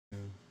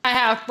I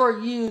have for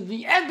you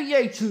the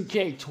NBA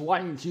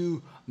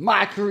 2K22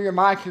 My Career,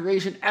 My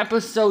Creation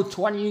episode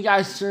 20. You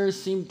guys sure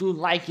seem to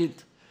like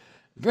it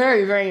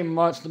very, very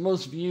much. The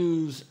most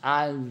views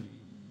I've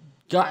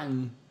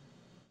gotten.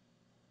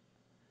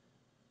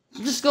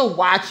 Just go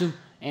watch them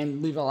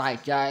and leave a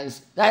like,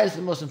 guys. That is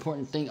the most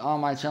important thing on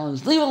my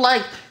challenge. Leave a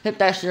like, hit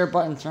that share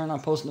button, turn on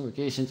post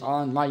notifications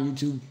on my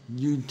YouTube,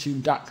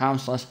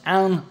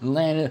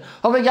 youtube.com/AlanLandon.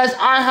 Hope you guys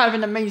are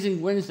having an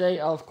amazing Wednesday,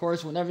 of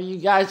course, whenever you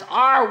guys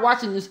are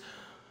watching this.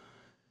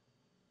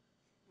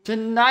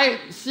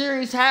 Tonight's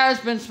series has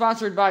been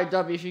sponsored by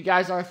W. If you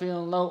guys are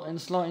feeling low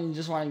and slow and you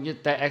just want to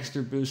get that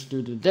extra boost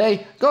through the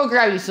day, go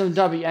grab you some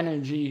W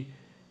Energy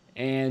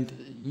and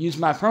use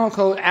my promo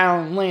code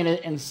AlanLandon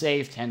and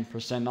save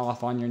 10%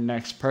 off on your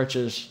next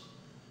purchase.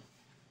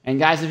 And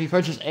guys, if you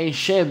purchase a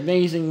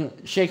amazing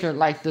shaker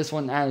like this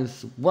one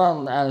as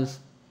well as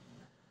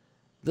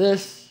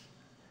this,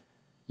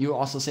 you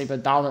also save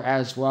 $1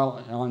 as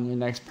well on your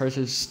next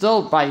purchase,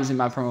 still by using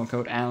my promo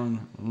code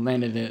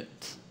AlanLandon.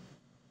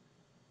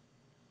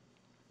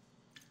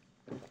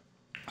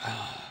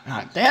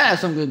 God damn,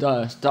 that's some good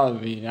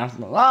stuff.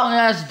 After a long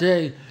ass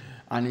day,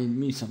 I need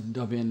me some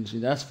W Energy,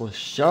 that's for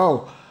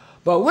sure.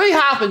 But we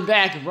hopping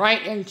back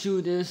right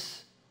into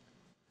this.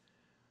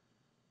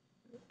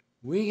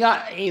 We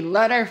got a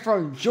letter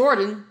from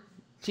Jordan,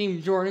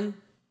 Team Jordan.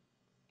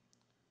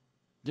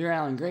 Dear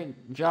Alan,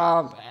 great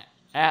job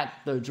at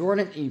the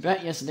Jordan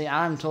event yesterday.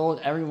 I'm told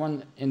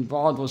everyone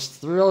involved was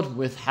thrilled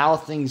with how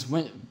things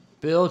went.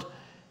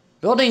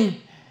 Building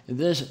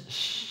this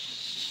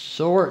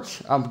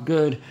sort of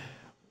good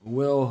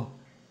will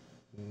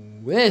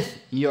with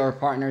your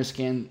partners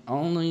can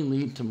only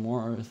lead to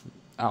more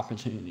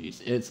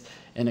opportunities. It's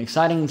an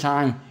exciting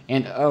time,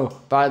 and oh,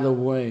 by the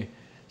way,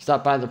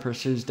 stop by the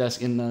pursuer's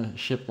desk in the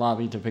ship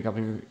lobby to pick up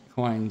your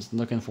coins.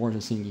 Looking forward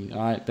to seeing you.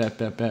 Alright, bet.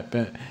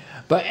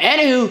 But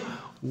anywho,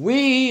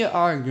 we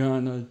are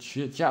gonna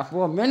chit chat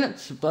for a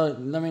minute,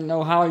 but let me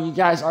know how you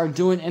guys are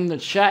doing in the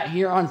chat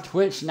here on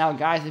Twitch. Now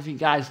guys, if you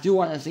guys do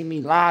want to see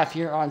me live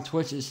here on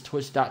Twitch, it's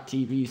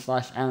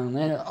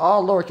twitch.tv/AlanLandon,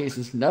 all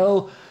lowercases,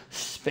 no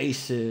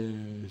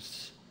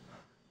spaces.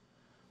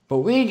 But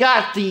we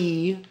got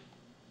the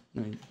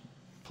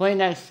play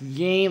next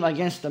game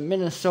against the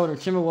Minnesota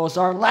Timberwolves,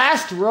 our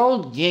last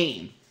road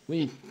game.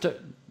 We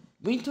took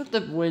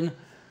the win.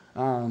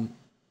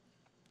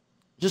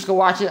 Just go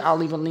watch it. I'll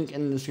leave a link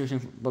in the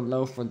description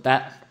below for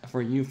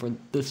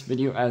this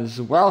video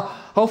as well.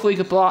 Hopefully we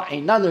can pull out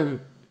another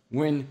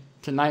win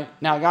tonight.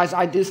 Now guys,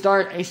 I did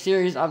start a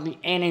series of the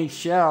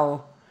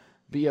NHL,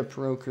 be a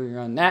pro career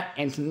on that,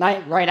 and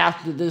tonight right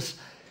after this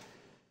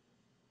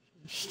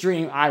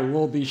stream, I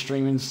will be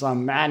streaming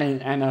some Madden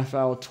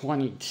NFL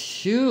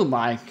 22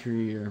 my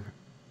career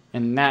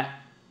and that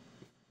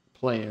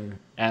player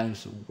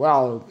as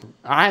well.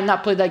 I have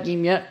not played that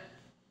game yet,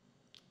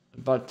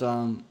 but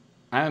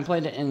I haven't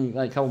played it in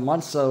like a couple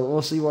months, so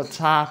we'll see what's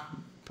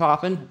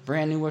popping.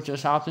 Brand new, what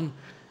just happened.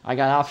 I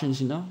got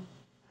options, you know.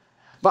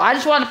 But I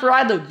just want to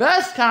provide the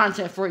best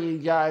content for you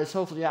guys.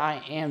 Hopefully I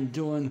am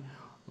doing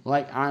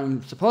like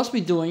I'm supposed to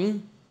be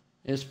doing,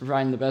 is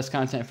providing the best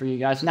content for you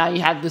guys. Now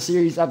you have the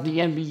series of the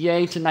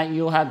NBA. Tonight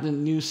you'll have the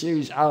new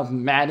series of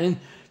Madden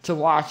to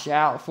watch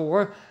out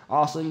for.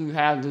 Also, you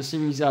have the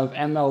series of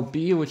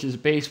MLB, which is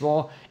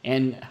baseball,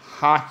 and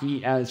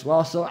hockey as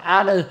well. So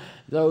out of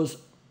those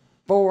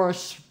 4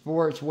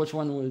 sports, which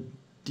one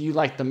do you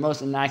like the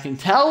most? And I can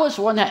tell which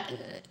one that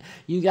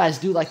you guys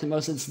do like the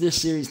most. It's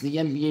this series, the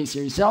NBA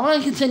series. So I'm going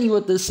to continue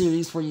with this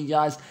series for you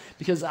guys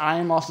because I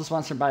am also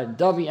sponsored by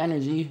W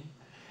Energy.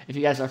 If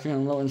you guys are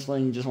feeling low and slow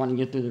and you just want to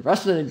get through the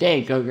rest of the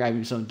day, go grab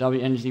you some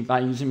W Energy by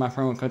using my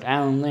promo code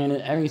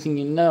AlanLandon. Everything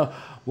you know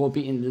will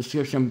be in the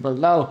description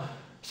below.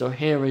 So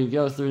here we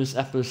go, through this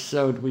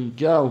episode we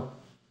go.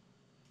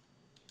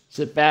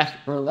 Sit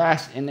back,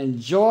 relax, and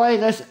enjoy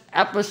this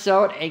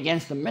episode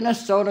against the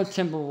Minnesota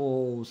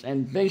Timberwolves.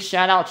 And big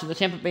shout out to the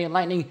Tampa Bay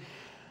Lightning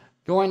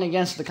going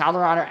against the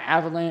Colorado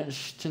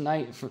Avalanche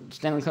tonight for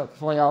Stanley Cup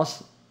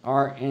playoffs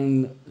are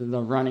in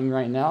the running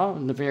right now,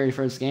 in the very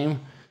first game.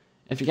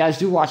 If you guys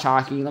do watch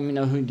hockey, let me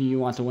know who do you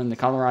want to win, the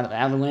Colorado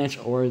Avalanche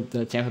or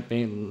the Tampa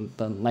Bay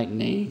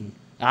Lightning.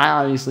 I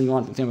obviously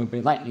want the Tampa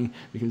Bay Lightning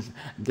because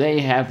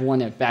they have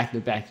won it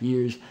back-to-back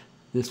years.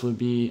 This would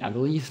be, I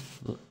believe,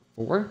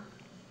 4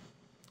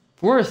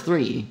 or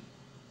 3.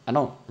 I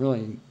don't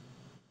really.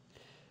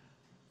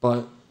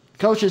 But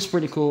coach is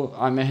pretty cool.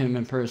 I met him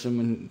in person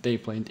when they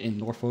played in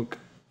Norfolk.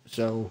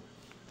 So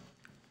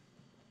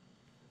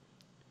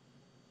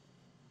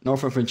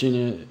Norfolk,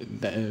 Virginia,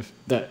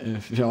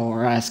 if y'all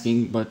are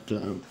asking, but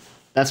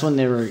that's when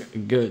they were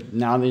good.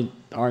 Now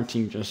our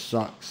team just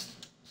sucks.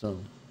 So,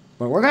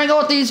 but we're gonna go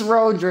with these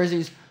road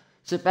jerseys.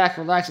 Sit back,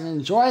 relax, and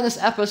enjoy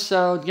this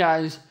episode,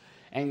 guys.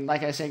 And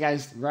like I said,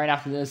 guys, right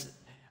after this,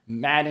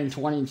 Madden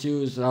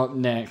 22 is up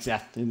next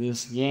after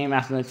this game.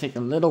 After I take a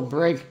little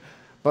break.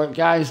 But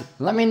guys,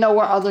 let me know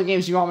what other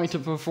games you want me to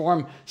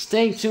perform.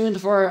 Stay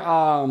tuned for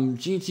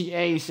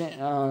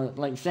GTA,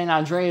 like San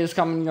Andreas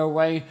coming your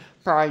way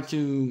probably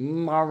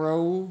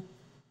tomorrow,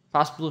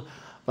 possibly.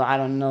 but I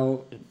don't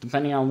know,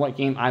 depending on what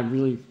game I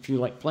really feel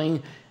like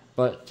playing.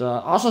 But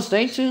also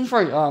stay tuned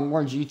for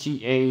more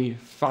GTA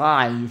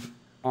 5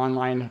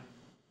 online.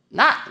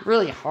 Not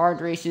really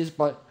hard races,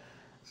 but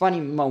funny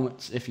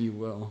moments, if you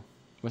will,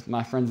 with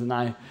my friends and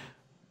I.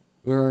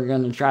 We're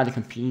going to try to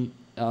compete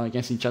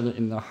against each other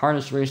in the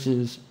hardest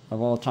races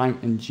of all time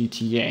in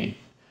GTA,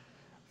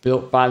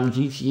 built by the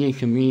GTA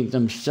community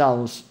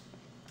themselves.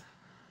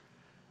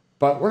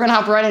 But we're going to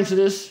hop right into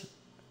this.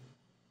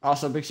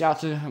 Also, big shout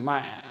out to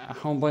my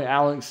homeboy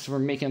Alex for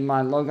making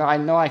my logo. I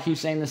know I keep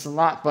saying this a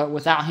lot, but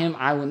without him,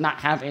 I would not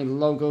have a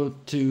logo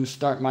to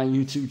start my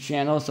YouTube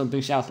channel. So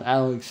big shout out to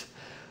Alex.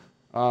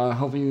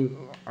 Hope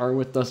you are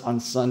with us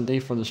on Sunday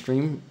for the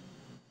stream.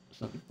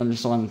 So I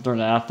just want to throw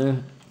that out there.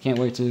 Can't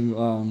wait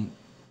to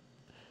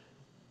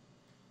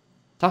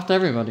talk to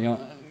everybody,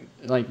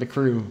 like the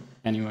crew,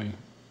 anyway.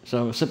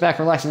 So sit back,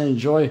 relax, and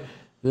enjoy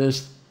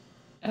this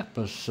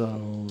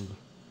episode.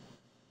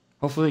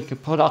 Hopefully, we can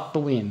put out the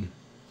win.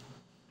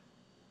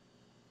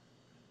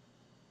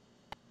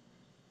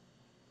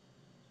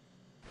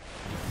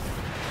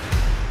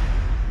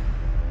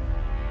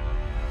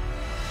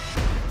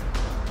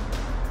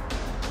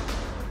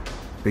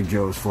 Big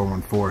Joe's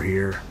 414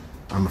 here.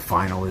 I'm a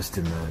finalist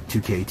in the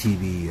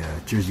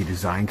 2K22 jersey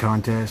design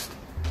contest.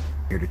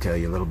 Here to tell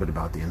you a little bit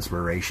about the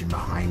inspiration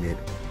behind it.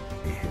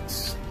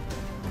 It's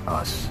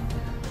us,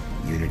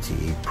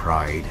 unity,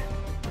 pride.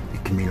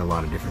 It can mean a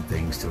lot of different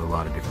things to a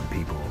lot of different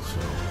people,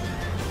 so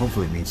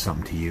hopefully it means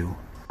something to you.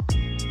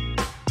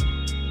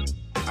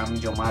 I'm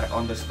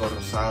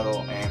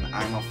Yomar_Rosado, and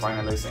I'm a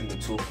finalist in the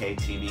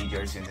 2K22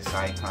 jersey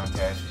design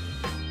contest.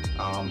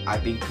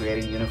 I've been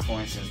creating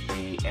uniforms since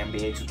the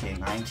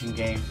NBA2K22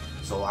 game,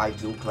 so I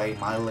do play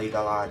my league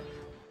a lot.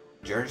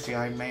 Jersey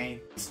I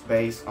made is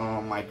based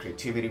on my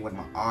creativity with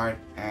my art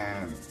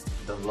and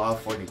the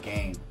love for the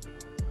game.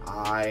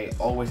 I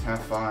always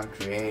have fun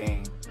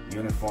creating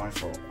uniforms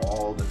for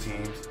all the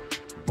teams,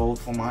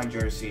 both for my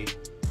jersey.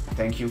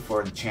 Thank you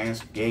for the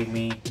chance you gave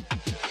me.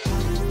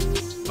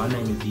 My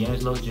name is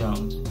D'Angelo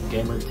Jones,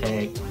 gamer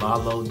tag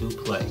Follow Do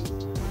Play,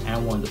 and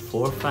I'm one of the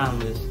 4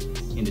 finalists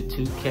in the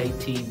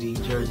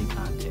 2K22 jersey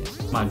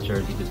contest. My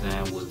jersey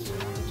design was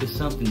just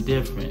something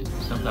different,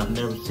 something I've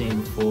never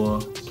seen before.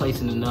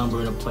 Placing a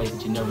number in a place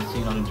that you've never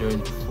seen on a jersey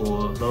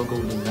before.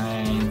 Logo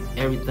design,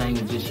 everything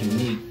is just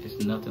unique.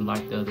 It's nothing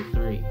like the other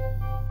 3.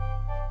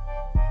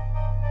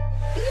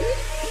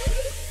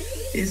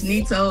 It's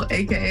Nito,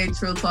 aka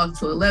Trill Talk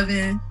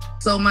 211.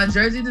 So my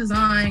jersey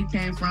design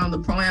came from the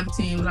Pro-Am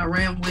team that I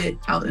ran with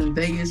out in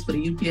Vegas for the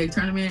UPA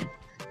tournament.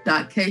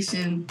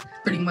 Vacation,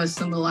 pretty much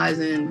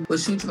symbolizing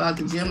what shoot you out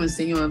the gym and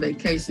send you on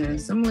vacation.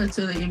 Similar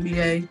to the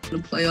NBA, the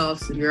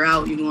playoffs, if you're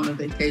out, you go on a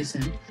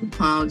vacation. The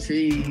palm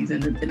trees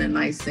and the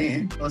nice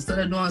sand. So instead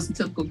of doing some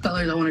typical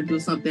colors, I want to do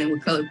something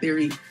with color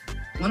theory.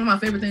 One of my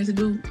favorite things to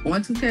do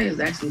on 2K is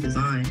actually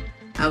design.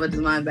 I have a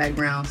design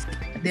background.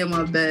 I did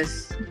my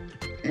best,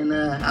 and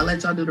I'll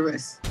let y'all do the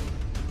rest.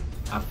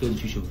 I feel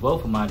that you should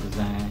vote for my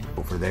design.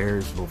 Vote for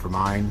theirs, vote for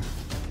mine.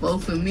 Vote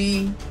for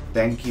me.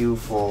 Thank you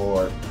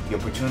for the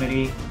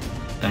opportunity.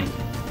 Thank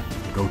you.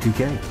 Go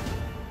 2K.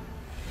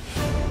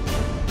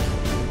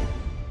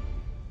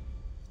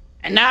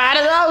 And now out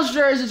of those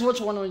jerseys,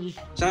 which one would you?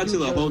 Shout out to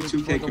the whole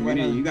 2K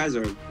community. You guys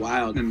are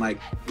wild, and like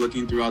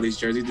looking through all these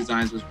jersey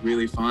designs was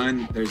really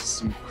fun. There's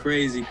some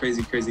crazy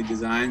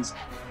designs.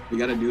 We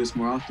got to do this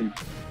more often.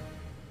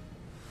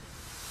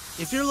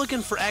 If you're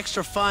looking for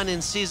extra fun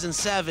in Season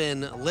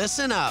 7,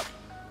 listen up.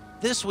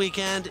 This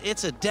weekend,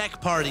 it's a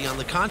deck party on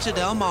the Concha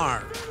del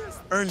Mar.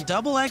 Earn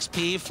double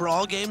XP for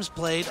all games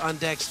played on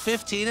decks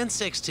 15 and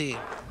 16.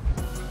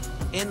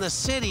 In the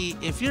city,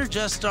 if you're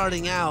just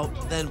starting out,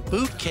 then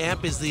Boot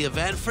Camp is the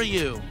event for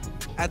you.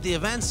 At the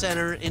event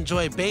center,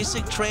 enjoy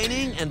basic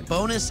training and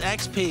bonus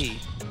XP.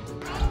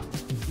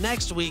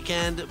 Next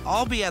weekend,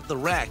 I'll be at the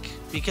Rec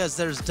because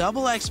there's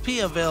double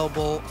XP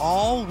available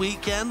all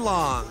weekend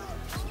long.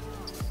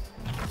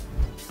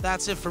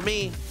 That's it for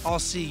me. I'll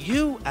see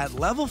you at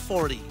level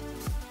 40.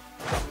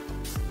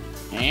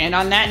 And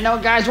on that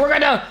note, guys, we're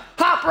gonna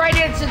hop right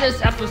into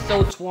this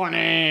episode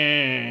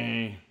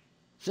 20.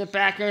 Sit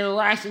back and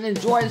relax and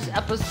enjoy this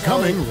episode.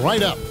 Coming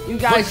right up, you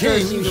guys the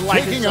Kings seem to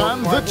like taking it so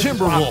on far. the This is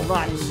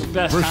Timberwolves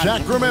best for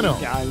content Sacramento,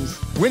 guys.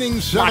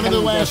 winning 7 of the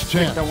last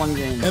 10, the one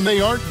game. and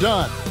they aren't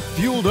done.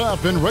 Fueled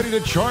up and ready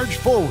to charge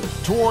forward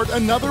toward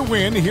another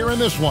win here in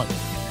this one.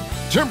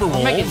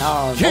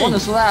 Timberwolves,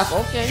 Kings, laugh.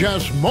 Okay.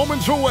 just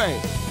moments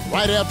away.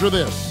 Right after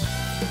this.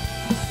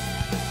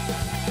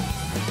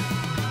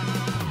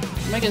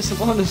 Making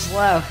Sabonis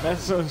laugh.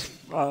 That's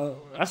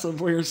a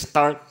weird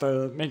start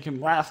to make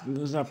him laugh in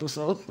this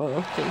episode, but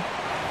okay.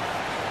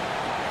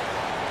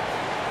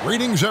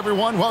 Greetings,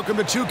 everyone. Welcome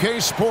to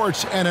 2K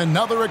Sports and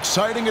another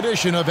exciting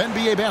edition of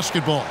NBA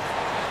basketball.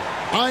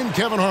 I'm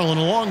Kevin Harlan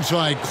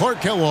alongside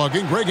Clark Kellogg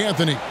and Greg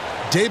Anthony.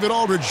 David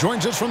Aldridge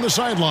joins us from the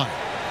sideline.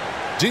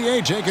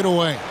 DA, take it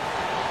away.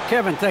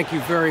 Kevin, thank you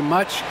very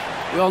much.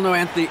 We all know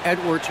Anthony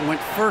Edwards went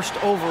first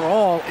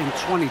overall in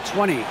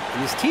 2020,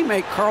 and his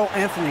teammate Karl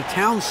Anthony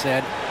Towns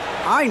said,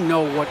 I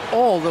know what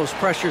all those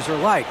pressures are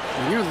like.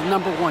 When you're the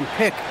 #1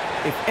 pick,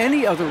 if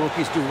any other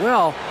rookies do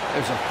well,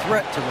 there's a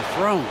threat to the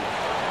throne.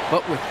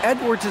 But with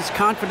Edwards'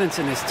 confidence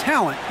in his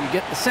talent, you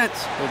get the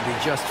sense he'll be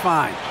just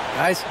fine.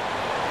 Guys?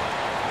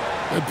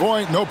 Good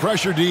point. No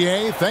pressure,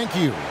 DA. Thank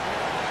you.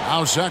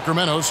 Now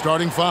Sacramento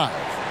starting 5.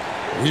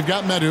 We've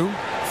got Medu.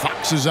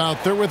 Fox is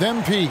out there with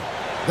MP.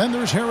 Then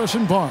there's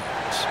Harrison Barnes.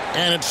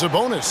 And it's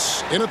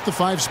Sabonis in at the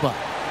 5 spot.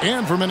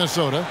 And for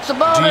Minnesota,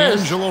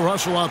 D'Angelo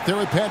Russell out there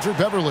with Patrick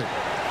Beverly.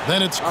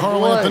 Then it's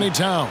Karl Anthony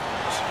Towns.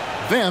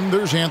 Then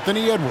there's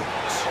Anthony Edwards.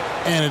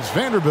 And it's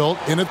Vanderbilt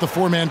in at the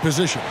 4-man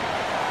position.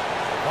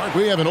 Mark,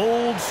 we have an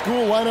old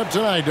school lineup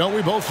tonight, don't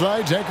we? Both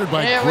sides anchored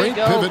by great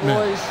pivot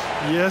men.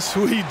 Yes,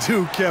 we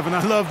do, Kevin.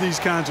 I love these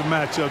kinds of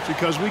matchups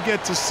because we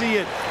get to see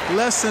it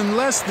less and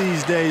less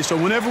these days. So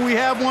whenever we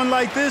have one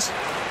like this,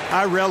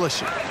 I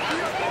relish it.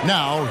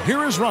 Now,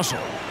 here is Russell.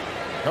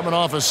 Coming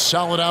off a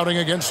solid outing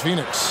against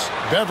Phoenix.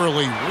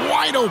 Beverly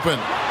wide open.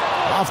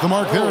 Off the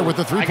mark there with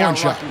the 3-point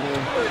shot.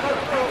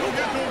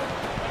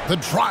 The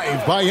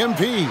drive by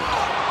MP.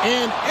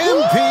 And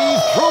MP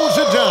throws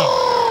it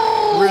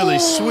down. Really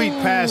sweet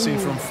passing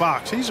from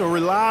Fox. He's a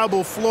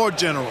reliable floor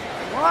general.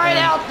 Right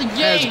out the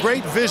gate. Has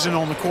great vision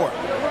on the court.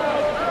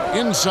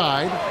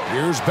 Inside,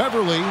 here's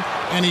Beverly,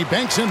 and he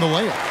banks in the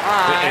layup.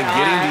 And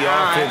getting the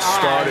offense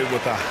started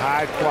with a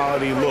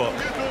high-quality look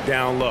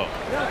down low.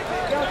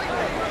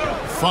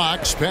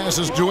 Fox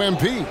passes to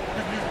MP.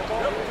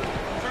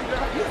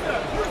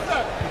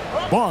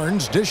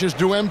 Barnes dishes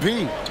to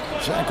MP.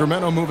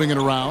 Sacramento moving it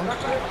around.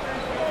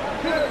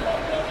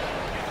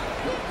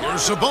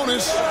 Here's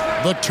Sabonis,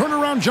 the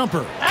turnaround jumper.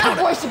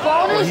 Boy,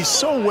 Sabonis. Well, he's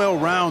so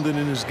well-rounded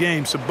in his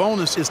game.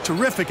 Sabonis is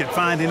terrific at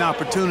finding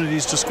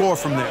opportunities to score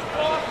from there.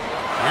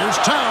 Here's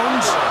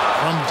Towns.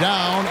 From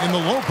down in the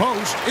low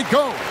post, it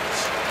goes.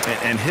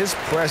 And his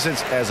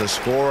presence as a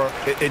scorer,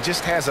 it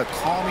just has a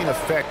calming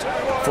effect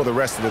for the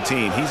rest of the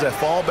team. He's a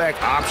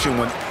fallback option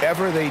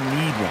whenever they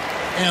need one.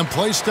 And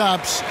play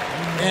stops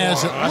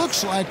as it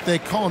looks like they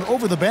call an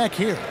over the back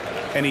here.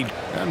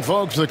 And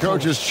folks, the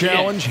coach's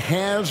challenge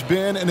has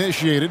been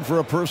initiated for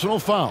a personal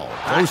foul.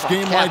 Close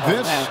game like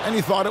this, and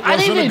he thought it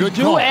wasn't a good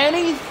call.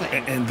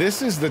 Anything. And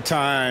this is the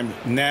time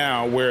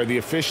now where the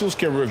officials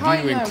can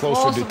review in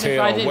closer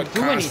detail what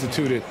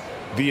constituted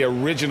the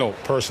original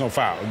personal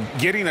foul.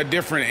 Getting a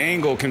different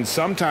angle can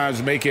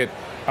sometimes make it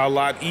a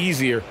lot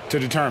easier to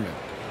determine.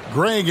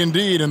 Greg,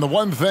 indeed, and the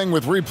one thing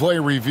with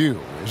replay review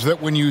is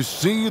that when you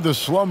see the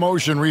slow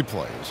motion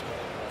replays,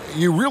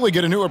 you really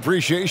get a new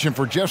appreciation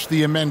for just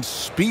the immense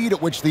speed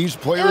at which these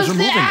players are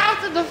moving.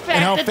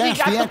 And how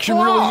fast the action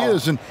really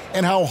is, and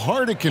how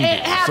hard it can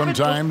be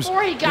sometimes,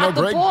 Greg,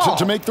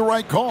 to make the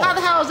right call. How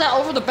the hell is that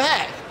over the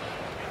back?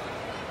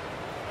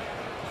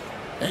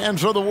 And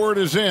so the word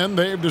is in.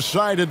 They've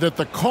decided that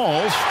the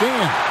call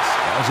stands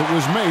as it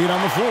was made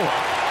on the floor.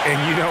 And,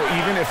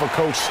 even if a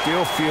coach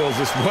still feels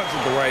this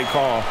wasn't the right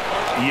call,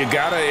 you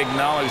got to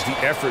acknowledge the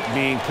effort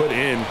being put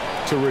in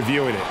to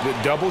reviewing it. The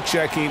double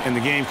checking, and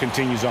the game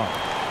continues on.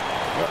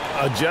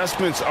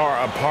 Adjustments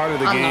are a part of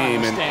the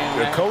game,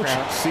 and the coach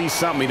sees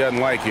something he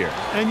doesn't like here.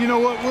 And you know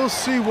what? We'll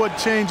see what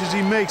changes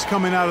he makes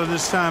coming out of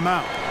this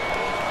timeout.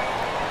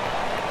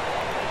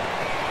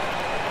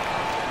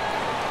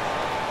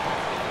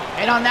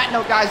 And on that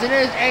note, guys, it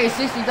is a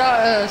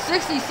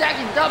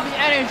 60-second W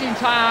energy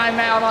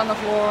timeout on the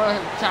floor.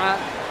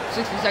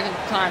 60-second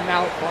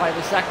timeout by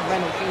the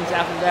Sacramento Kings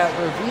after that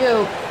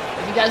review.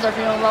 If you guys are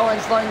feeling low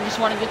and slow and you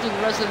just want to get through the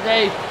rest of the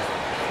day,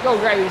 go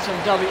grab you some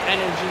W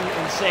energy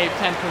and save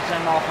 10%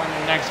 off on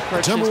your next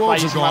purchase.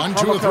 Timberwolves have gone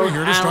 2 of 3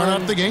 here to start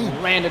out the game.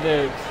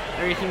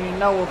 Everything you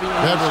know will be in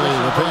Beverly,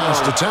 the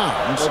pass to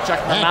Towns. Go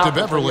check them Back out. to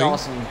Beverly.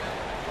 Awesome.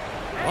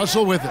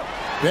 Russell with it.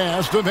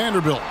 Pass to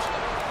Vanderbilt.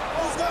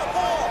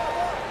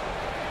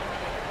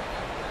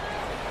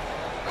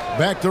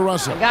 Back to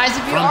Russell. Guys,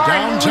 if you from are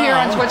downtown, new here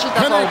on Twitch,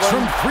 connects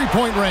from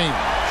 3-point range.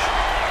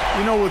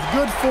 With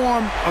good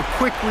form, a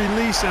quick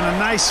release, and a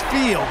nice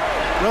feel,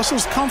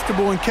 Russell's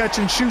comfortable in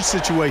catch-and-shoot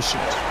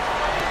situations.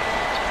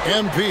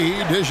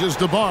 MP dishes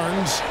to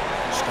Barnes.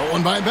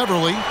 Stolen by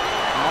Beverly.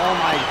 Oh,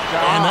 my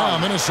God. And now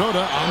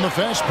Minnesota on the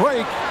fast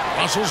break.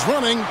 Russell's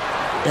running,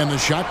 and the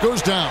shot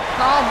goes down.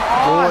 Come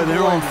on, boy,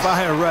 they're on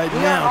fire right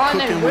now,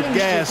 cooking with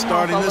gas,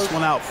 starting this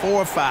one out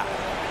 4-5.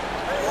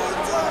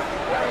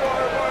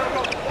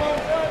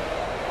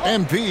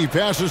 MP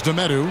passes to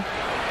Medu,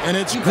 and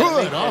it's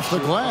good off the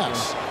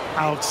glass.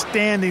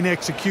 Outstanding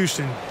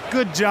execution.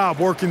 Good job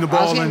working the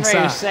ball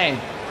inside.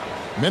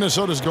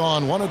 Minnesota's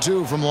gone 1 of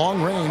 2 from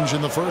long range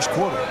in the first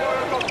quarter.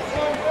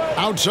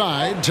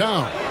 Outside,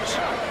 Towns.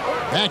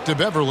 Back to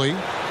Beverly.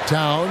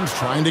 Towns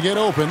trying to get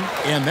open,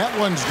 and that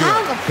one's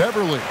good.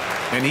 Beverly.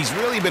 And he's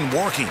really been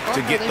working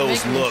to get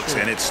those looks,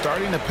 and it's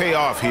starting to pay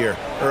off here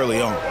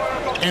early on.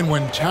 And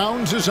when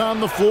Towns is on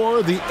the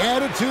floor, the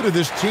attitude of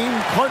this team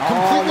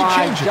completely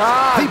changes.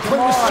 They play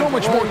with so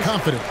much more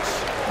confidence.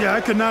 Yeah,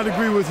 I could not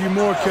agree with you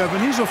more,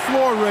 Kevin. He's a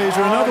floor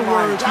raiser. In other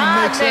words, he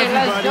makes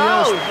everybody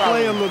else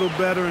play a little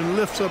better and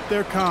lifts up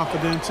their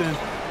confidence. And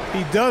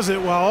He does it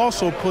while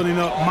also putting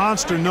up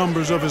monster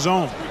numbers of his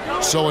own.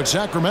 So it's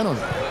Sacramento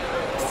now,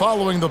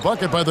 following the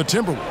bucket by the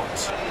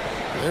Timberwolves.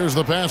 There's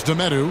the pass to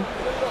Medu.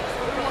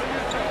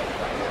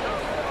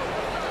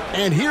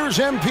 And here's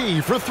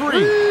MP for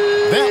three.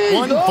 That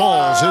one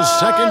falls. His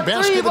second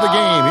basket of the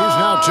game. He's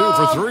now 2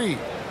 for 3.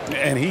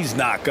 And he's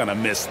not going to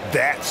miss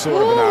that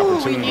sort of an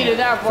opportunity. We needed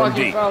that from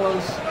fucking deep.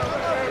 fellas.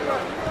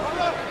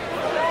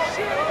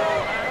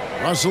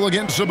 Russell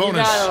against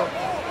Sabonis.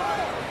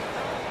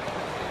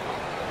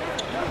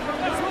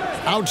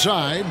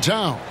 Outside,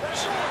 Towns.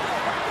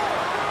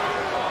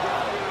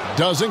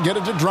 Doesn't get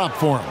it to drop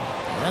for him.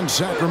 And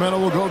Sacramento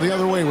will go the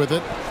other way with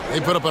it. They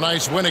put up a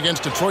nice win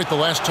against Detroit the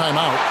last time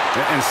out.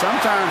 And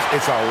sometimes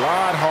it's a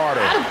lot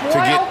harder to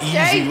get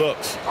easy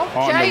looks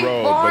on the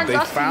road. But they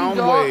found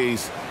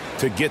ways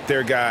to get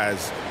their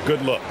guys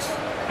good looks.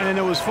 And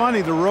it was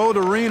funny, the road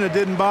arena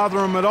didn't bother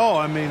them at all.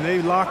 I mean,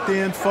 they locked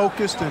in,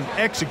 focused, and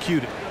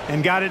executed,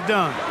 and got it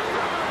done.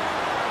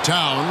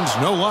 Towns,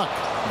 no luck.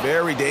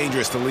 Very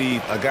dangerous to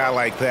leave a guy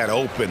like that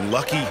open.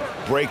 Lucky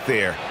break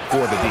there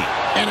for the D.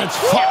 And it's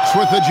Fox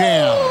with the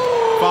jam.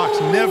 Fox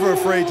never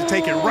afraid to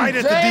take it right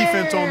at the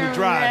defense on the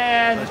drive.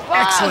 An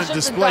excellent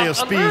display of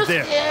speed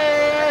there.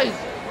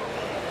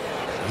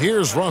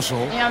 Here's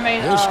Russell.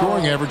 His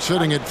scoring average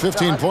sitting at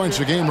 15 points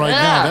a game right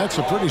now. That's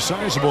a pretty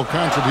sizable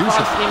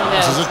contribution.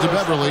 This is it to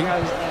Beverly.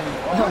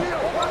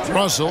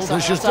 Russell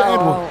dishes to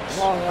Edwards.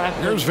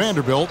 Here's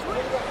Vanderbilt.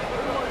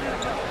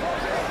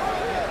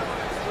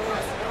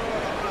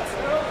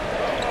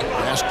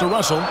 Pass to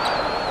Russell.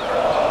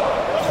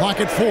 Clock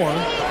at 4.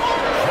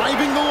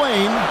 Driving the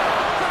lane.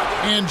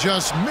 And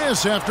just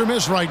miss after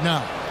miss right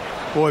now.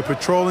 Boy,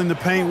 patrolling the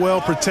paint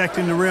well,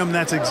 protecting the rim.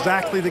 That's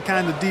exactly the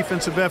kind of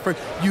defensive effort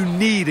you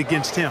need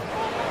against him.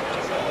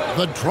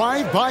 The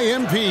drive by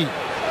MP.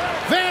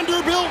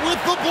 Vanderbilt with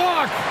the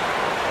block.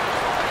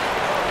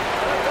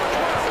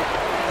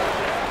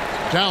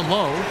 Down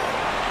low.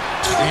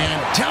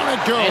 And down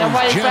it goes.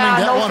 Jamming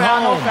that one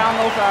home.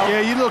 No foul.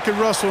 Yeah, you look at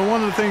Russell, and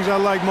one of the things I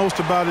like most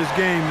about his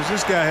game is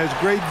this guy has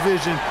great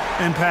vision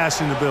and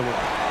passing ability.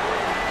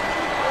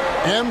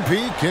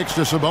 MP kicks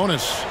to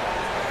Sabonis.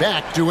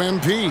 Back to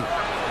MP.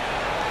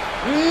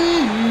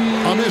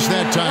 A miss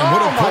that time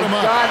would have put him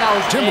up.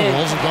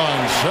 Timberwolves have gone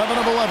 7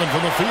 of 11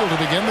 from the field to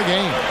begin the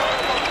game.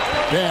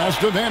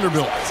 Pass to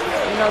Vanderbilt.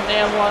 You know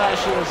damn well that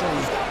shit was in.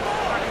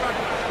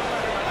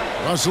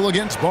 Russell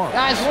against Barnes.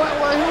 Guys, who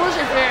was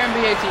your favorite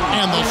NBA team?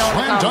 And the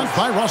slam dunk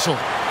by Russell.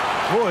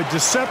 Boy,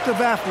 deceptive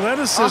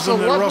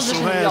athleticism that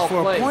Russell has for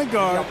a point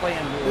guard.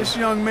 This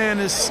young man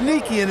is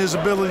sneaky in his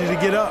ability to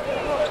get up.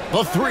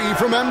 The three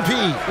from MP.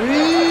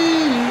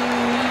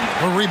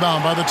 A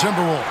rebound by the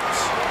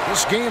Timberwolves.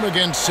 This game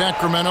against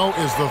Sacramento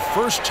is the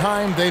first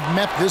time they've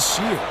met this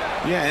year.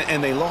 Yeah,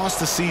 and they lost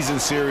the season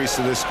series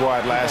to this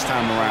squad last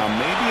time around.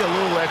 Maybe a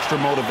little extra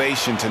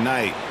motivation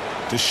tonight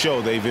to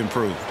show they've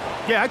improved.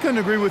 Yeah, I couldn't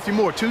agree with you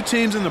more. Two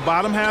teams in the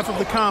bottom half of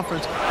the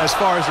conference as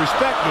far as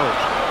respect goes.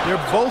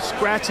 They're both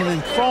scratching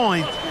and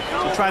clawing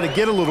to try to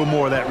get a little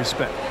more of that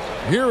respect.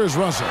 Here is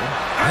Russell.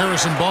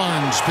 Harrison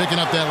Barnes picking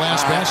up that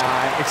last basket.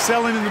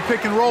 Excelling in the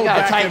pick and roll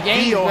back at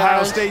the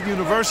Ohio State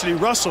University.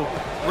 Russell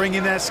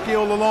bringing that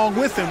skill along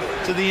with him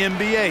to the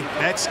NBA.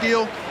 That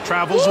skill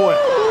travels well.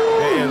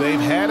 And they've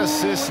had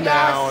assists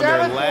now in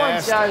their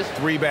last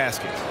 3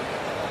 baskets.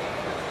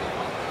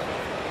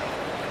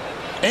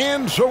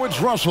 And so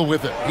it's Russell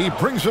with it. He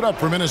brings it up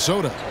for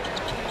Minnesota.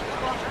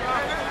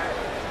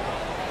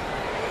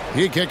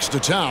 He kicks to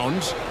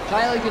Towns.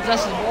 Tightly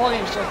contested ball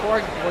game so far,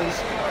 boys.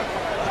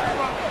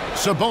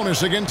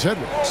 Sabonis against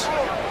Edwards.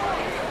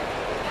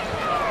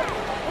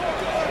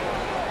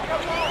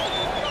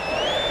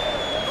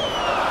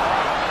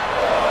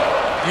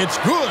 It's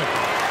good.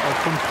 A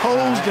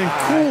composed and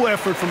cool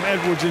effort from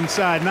Edwards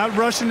inside. Not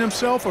rushing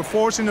himself or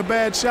forcing a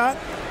bad shot.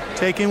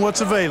 Taking what's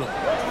available.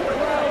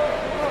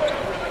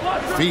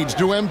 Feeds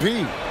to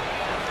MP.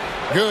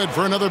 Good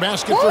for another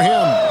basket for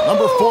him.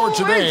 Number 4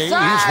 today.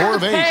 He's 4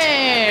 of 8.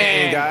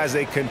 And guys,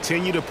 they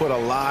continue to put a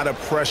lot of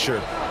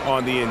pressure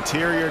on the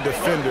interior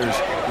defenders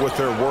with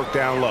their work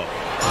down low.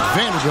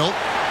 Vanderbilt.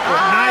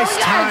 Nice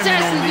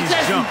timing on these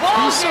jumps.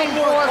 He's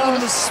somewhat on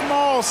the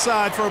small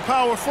side for a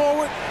power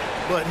forward,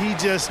 but he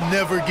just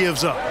never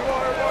gives up.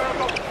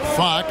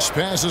 Fox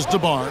passes to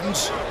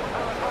Barnes.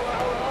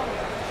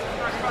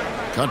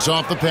 Cuts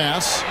off the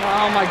pass.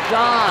 Oh, my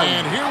God.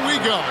 And here we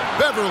go.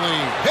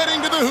 Beverly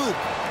heading to the hoop.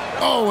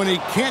 Oh, and he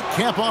can't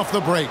cap off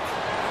the break.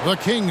 The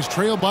Kings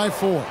trail by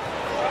 4.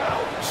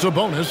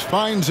 Sabonis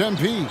finds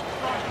MP.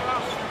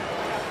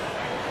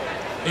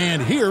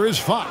 And here is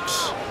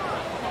Fox.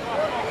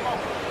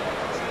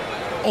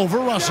 Over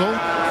Russell.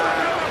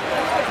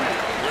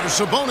 There's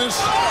Sabonis.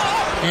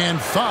 And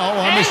foul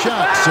on the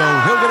shot, so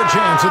he'll get a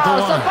chance at the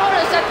line.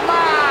 Sabonis at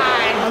mine.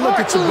 I look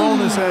at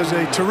Sabonis as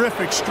a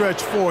terrific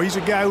stretch 4. He's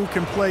a guy who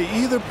can play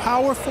either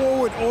power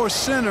forward or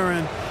center,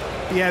 and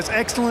he has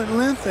excellent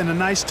length and a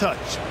nice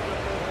touch.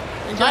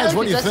 Guys,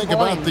 what do you think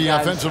about the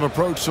offensive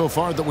approach so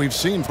far that we've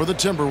seen for the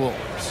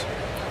Timberwolves?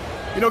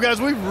 You know, guys,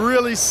 we've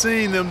really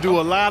seen them do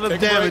a lot of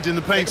damage in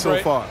the paint so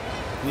far.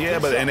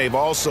 Yeah, and they've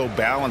also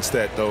balanced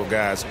that, though,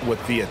 guys,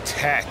 with the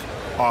attack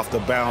off the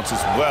bounce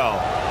as well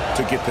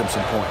to get them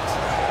some points.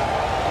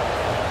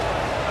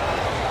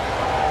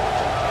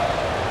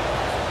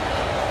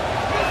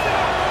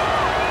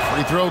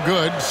 Free throw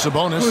good.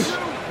 Sabonis.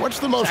 What's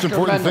the most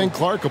important thing,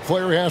 Clark, a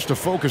player has to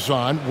focus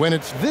on when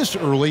it's this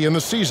early in the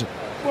season?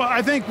 Well,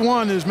 I think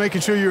one is making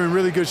sure you're in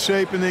really good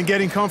shape, and then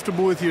getting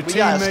comfortable with your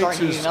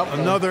teammates is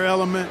another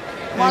element.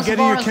 And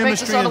getting your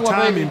chemistry and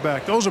timing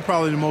back. Those are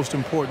probably the most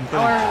important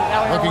things.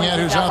 Looking at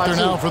who's out there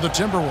now for the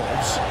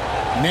Timberwolves.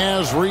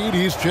 Naz Reid,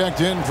 he's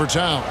checked in for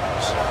Towns.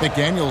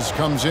 McDaniels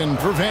comes in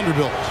for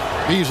Vanderbilt.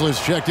 Beasley's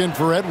checked in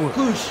for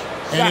Edwards.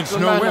 And it's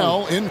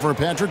Noel in for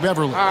Patrick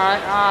Beverly. All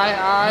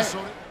right.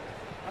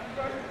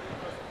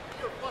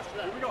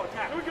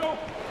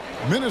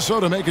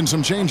 Minnesota making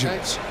some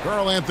changes.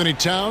 Karl Anthony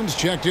Towns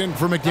checked in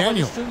for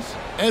McDaniels.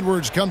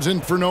 Edwards comes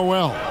in for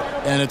Noel.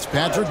 And it's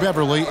Patrick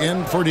Beverly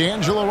in for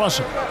D'Angelo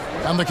Russell.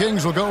 And the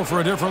Kings will go for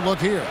a different look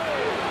here.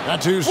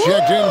 That's who's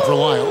checked in for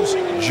Lyles.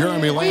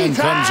 Jeremy Lamb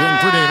comes in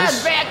for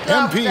Davis.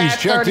 MP's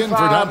checked in for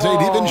Dante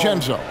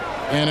DiVincenzo.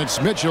 And it's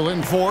Mitchell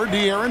in for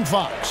De'Aaron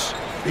Fox.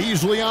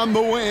 Beasley on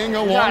the wing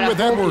along with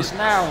Edwards.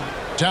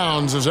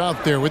 Towns is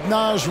out there with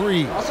Naz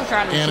Reid.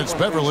 And it's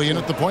Beverly in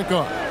at the point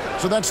guard.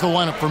 So that's the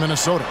lineup for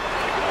Minnesota.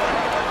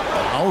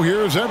 Now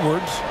here's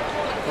Edwards.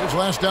 His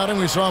last outing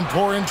we saw him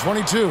pour in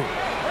 22.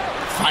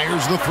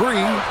 Fires the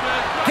three.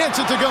 Gets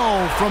it to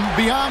go from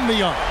beyond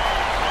the arc.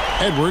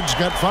 Edwards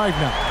got 5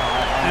 now.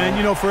 And,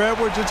 you know, for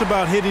Edwards, it's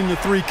about hitting the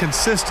three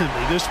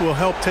consistently. This will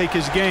help take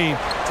his game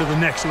to the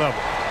next level.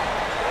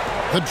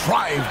 The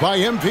drive by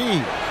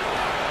MP.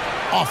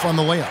 Off on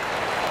the layup.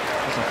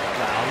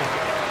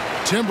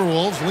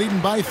 Timberwolves leading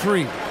by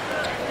 3.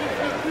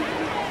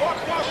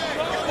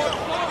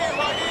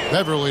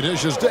 Beverly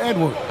dishes to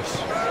Edwards.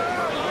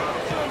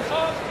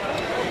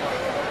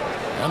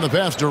 And the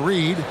pass to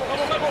Reid.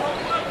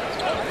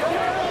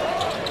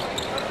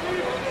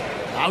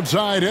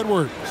 Outside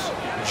Edwards.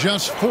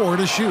 Just 4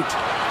 to shoot.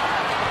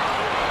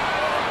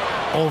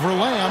 Over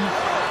Lamb.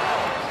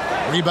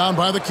 Rebound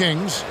by the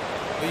Kings.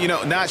 You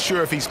know, not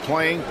sure if he's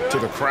playing to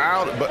the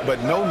crowd,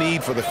 but no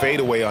need for the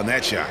fadeaway on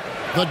that shot.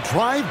 The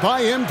drive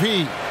by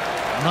MP.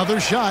 Another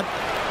shot.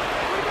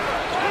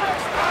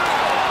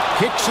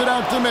 Kicks it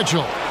out to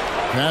Mitchell.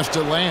 Pass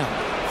to Lamb.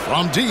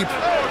 From deep.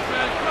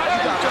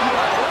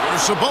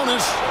 Here's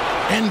Sabonis.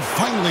 And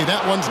finally,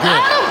 that one's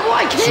good.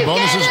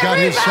 Sabonis has got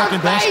his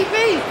second basket.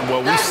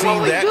 Well, we've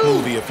seen that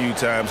movie a few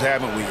times,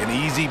 haven't we? An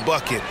easy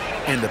bucket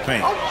in the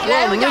paint.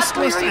 Well,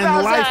 listless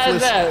and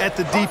lifeless at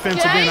the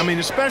defensive end. I mean,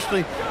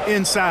 especially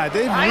inside.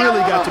 They've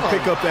really got to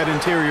pick up that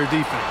interior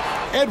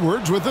defense.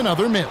 Edwards with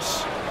another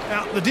miss.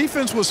 Now, the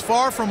defense was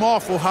far from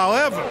awful.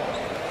 However,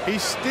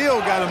 he's still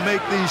got to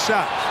make these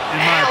shots, in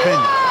my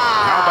opinion.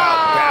 How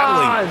about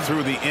battling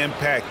through the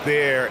impact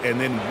there and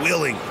then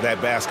willing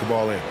that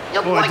basketball in?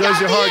 Boy, it does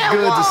your heart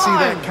good to see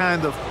that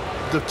kind of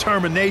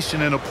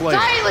determination in a play.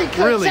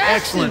 Really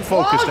excellent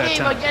focus that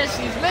time.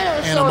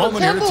 And a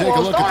moment here to take a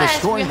look at the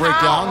scoring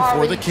breakdown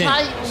for the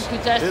Kings.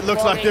 It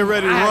looks like they're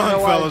ready to run,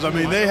 fellas. I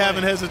mean, they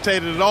haven't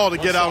hesitated at all to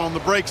get out on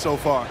the break so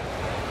far.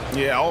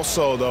 Yeah,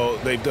 also, though,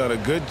 they've done a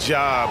good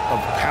job of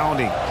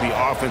pounding the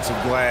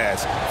offensive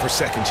glass for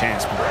second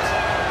chance points.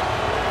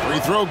 Free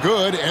throw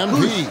good,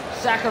 MP.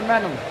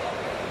 Sacramento.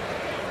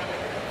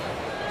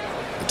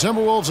 The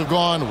Timberwolves have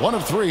gone 1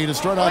 of 3 to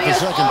start out the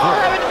second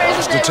quarter.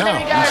 It's to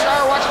Towns. You guys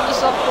are watching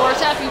this, of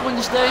course. Happy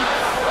Wednesday.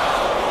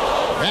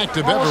 Back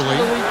to Beverly.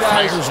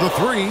 Fires the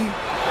 3.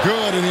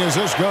 Good, and the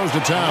assist goes to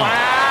Towns.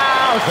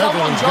 Wow,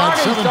 Beverly's got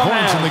 7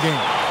 points in the game.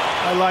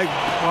 I like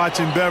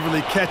watching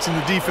Beverly catching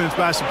the defense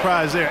by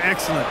surprise there.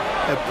 Excellent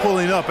at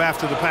pulling up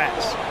after the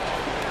pass.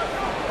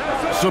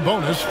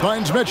 Sabonis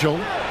finds Mitchell.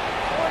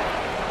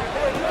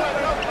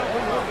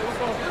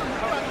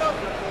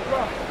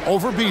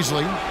 Over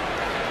Beasley.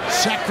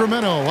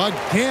 Sacramento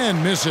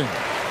again missing.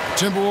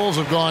 Timberwolves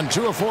have gone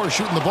 2 of 4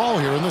 shooting the ball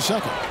here in the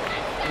second.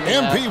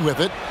 MP with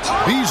it.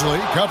 Beasley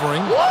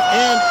covering.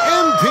 And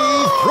MP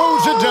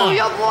throws it down.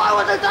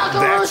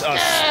 That's a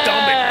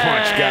stomach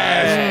punch,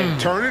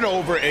 guys. Turn it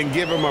over and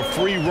give him a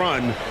free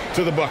run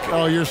to the bucket.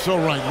 Oh, you're so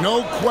right.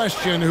 No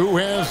question who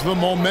has the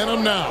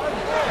momentum now.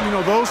 You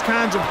know, those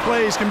kinds of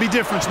plays can be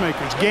difference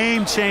makers,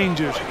 game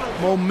changers,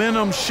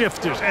 momentum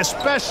shifters,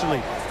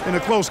 especially in a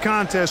close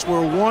contest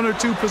where 1 or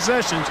 2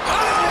 possessions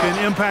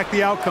can impact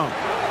the outcome.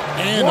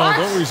 And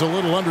although he's a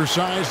little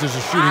undersized as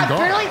a shooting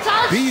guard,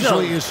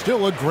 Beasley is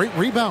still a great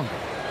rebounder.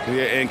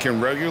 Yeah, and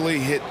can regularly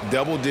hit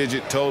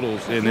double-digit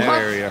totals in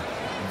that area.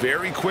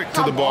 Very quick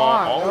to the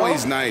ball.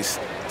 Always nice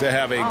to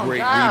have a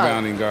great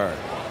rebounding guard.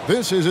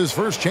 This is his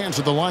first chance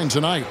at the line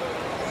tonight.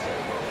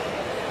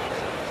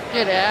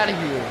 Get out of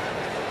here.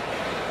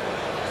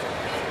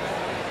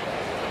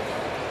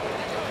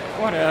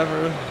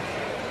 Whatever.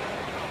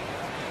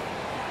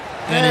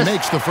 And he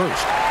makes the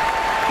first.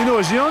 You know,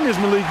 as young as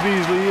Malik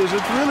Beasley is,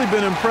 it's really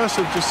been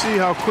impressive to see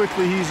how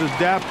quickly he's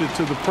adapted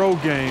to the pro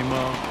game.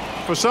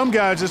 For some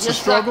guys, it's a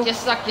struggle,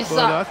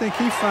 but I think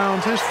he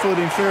found his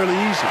footing fairly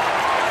easy.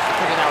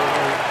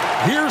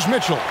 Here's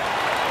Mitchell.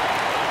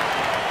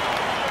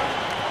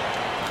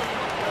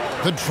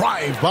 The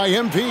drive by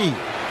MP.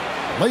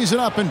 Lays it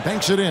up and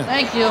banks it in.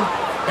 Thank you.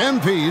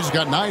 MP's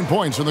got 9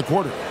 points in the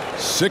quarter.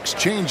 6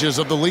 changes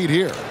of the lead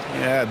here.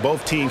 Yeah,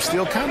 both teams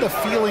still kind of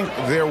feeling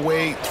their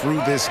way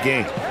through this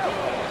game.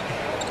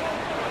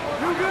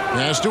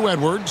 Pass to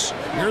Edwards.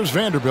 Here's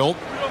Vanderbilt.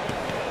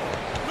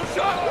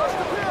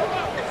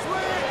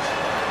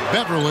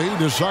 Beverly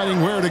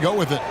deciding where to go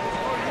with it.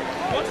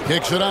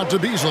 Kicks it out to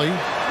Beasley.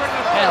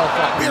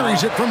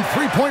 Buries it from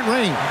three-point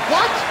range.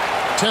 What?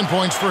 10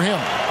 points for him.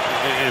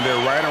 And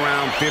they're right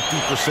around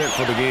 50%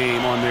 for the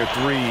game on their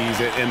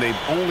threes, and they've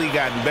only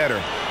gotten better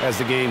as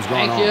the game's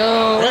gone on.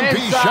 Thank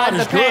you. MP's shot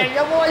is good.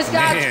 Your boy's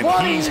got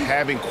 20. He's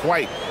having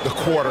quite the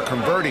quarter,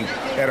 converting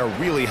at a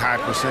really high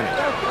percentage.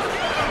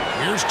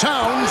 Here's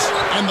Towns,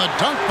 and the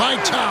dunk by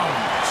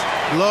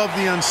Towns. Love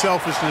the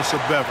unselfishness of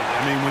Beverly.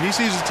 I mean, when he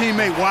sees his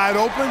teammate wide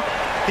open,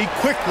 he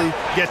quickly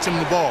gets him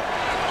the ball.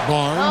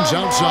 Barnes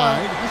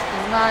outside. This is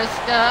a nice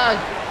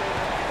guy.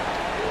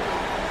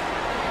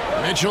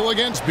 Mitchell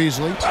against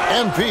Beasley.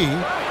 MP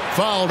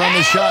fouled on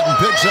the shot and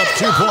picks up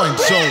 2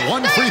 points. So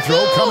 1 free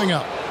throw coming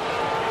up.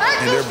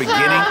 And they're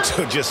beginning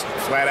to just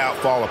flat out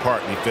fall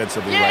apart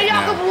defensively right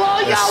now,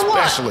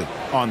 especially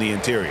on the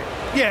interior.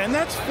 Yeah, and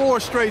that's 4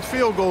 straight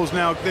field goals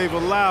now they've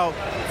allowed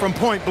from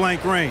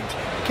point-blank range.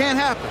 Can't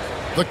happen.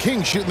 The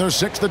Kings shooting their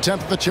 6th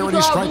attempt at the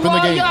charity stripe in the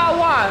game. Y'all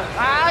want,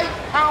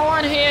 I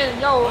want here.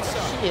 Yo,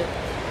 shit.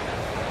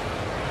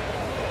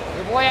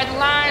 Your boy at the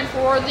line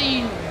for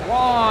the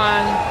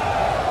one.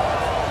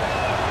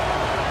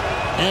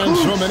 And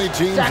so many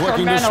teams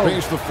looking to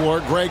space the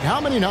floor. Greg,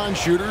 how many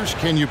non-shooters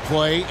can you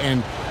play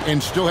and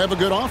still have a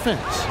good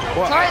offense?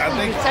 Well, I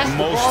think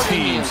most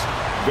teams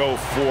go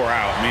 4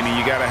 out, meaning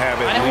you got to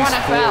have at least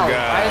 4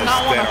 guys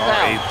that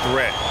are a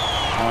threat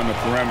on the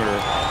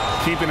perimeter,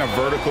 keeping a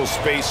vertical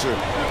spacer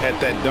at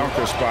that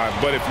dunker spot.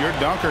 But if your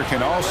dunker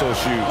can also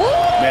shoot,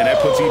 man,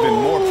 that puts even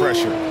more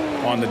pressure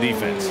on the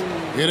defense.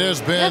 It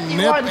has been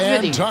nip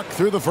and tuck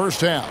through the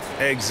first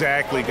half.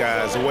 Exactly,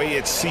 guys. The way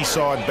it's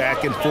seesawed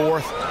back and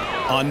forth,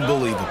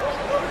 unbelievable.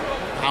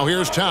 Now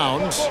here's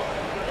Towns.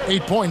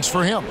 8 points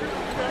for him.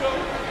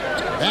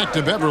 Back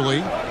to Beverly.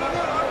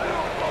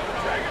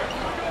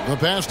 The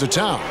pass to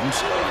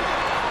Towns.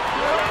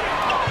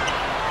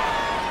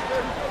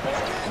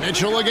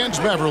 Mitchell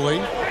against Beverly.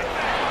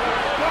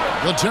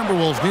 The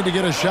Timberwolves need to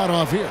get a shot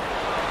off here.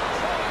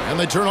 And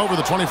they turn over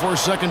the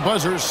 24-second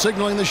buzzer,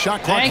 signaling the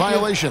shot clock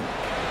violation.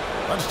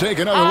 Let's take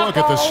another look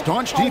at the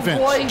staunch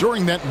defense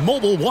during that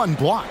mobile 1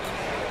 block.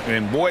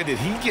 And boy, did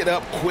he get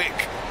up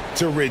quick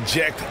to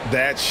reject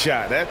that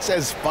shot. That's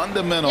as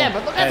fundamental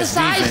as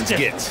defense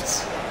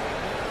gets.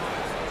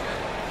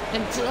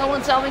 Can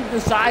someone tell me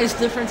the size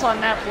difference on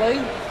that play?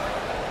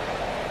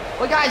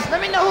 Well, guys,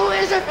 let me know who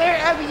is your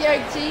favorite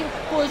NBA team,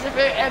 who is your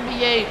favorite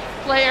NBA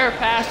player,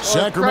 past or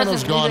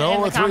Sacramento's present.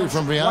 gone 0-3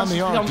 from beyond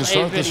the arc to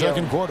start the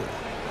second quarter.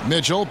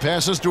 Mitchell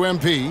passes to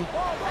MP.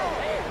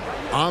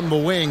 On the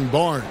wing,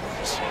 Barnes.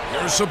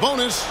 Here's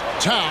Sabonis.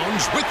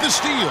 Towns with the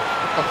steal.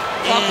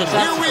 And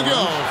here we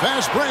go.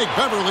 Fast break.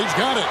 Beverly's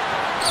got it.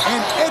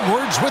 And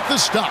Edwards with the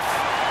stuff.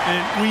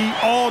 And we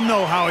all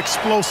know how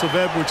explosive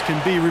Edwards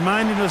can be,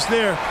 reminding us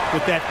there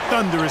with that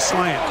thunderous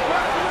slam.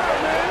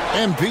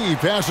 MP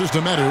passes to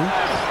Medu.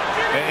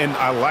 And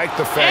I like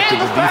the fact that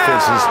the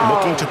defense is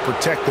looking to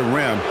protect the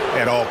rim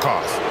at all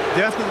costs.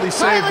 Definitely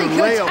save the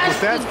layup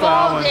with that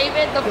foul, and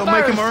he'll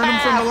make him earn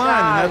them from the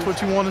line, and that's what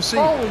you want to see.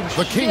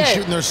 The Kings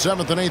shooting their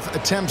 7th and 8th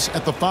attempts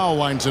at the foul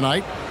line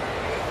tonight.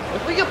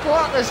 If we could pull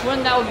out this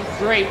win, that would be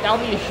great. That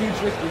would be a huge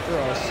victory for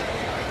us.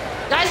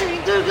 Guys, if you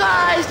do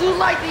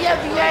like the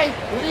NBA,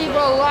 leave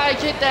a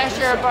like, hit that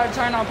share button,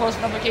 turn on post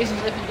notifications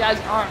if you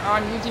guys aren't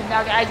on YouTube.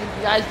 Now, guys, if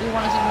you guys do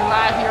want to see me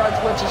live here on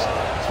Twitch, it's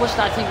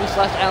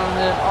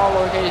twitch.tv/Element, all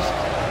lowercase,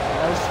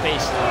 no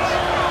spaces.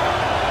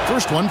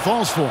 First one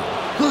falls for him.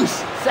 Who's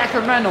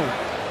Sacramento?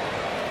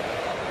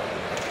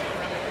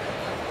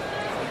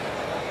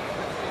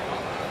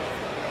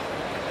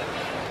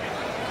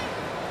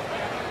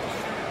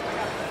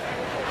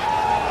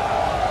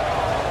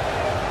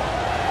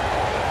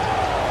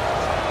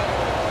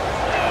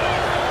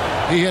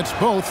 He hits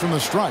both from the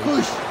stripe.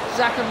 Who's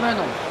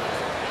Sacramento?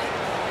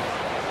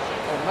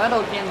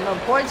 Meadow getting no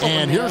points.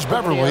 And here's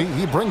Beverly.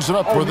 He brings it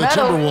up for the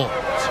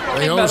Timberwolves.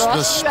 They host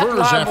the Spurs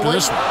after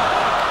this one.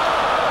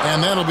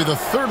 And that'll be the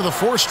 3rd of the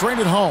 4 straight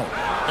at home.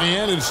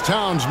 And it's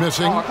Towns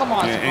missing. Oh, come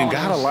on, and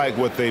gotta like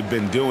what they've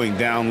been doing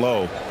down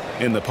low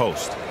in the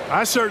post.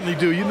 I certainly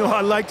do. You know,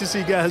 I like to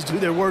see guys do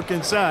their work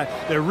inside.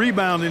 Their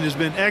rebounding has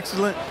been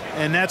excellent,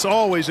 and that's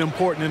always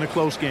important in a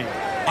close game.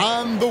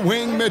 On the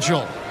wing,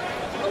 Mitchell.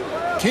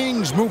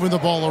 Kings moving the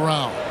ball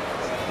around.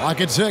 Lock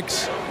at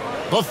 6.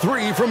 The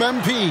 3 from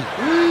MP.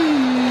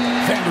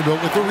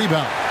 Vanderbilt with the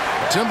rebound.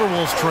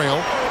 Timberwolves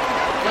trail.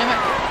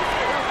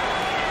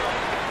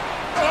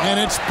 And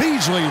it's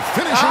Beasley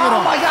finishing it off.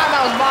 Oh my God,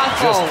 that was my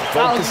fault. Just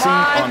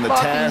focusing on the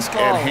task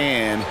at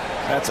hand.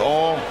 That's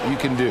all you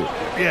can do.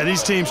 Yeah,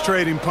 these teams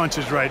trading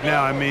punches right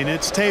now. I mean,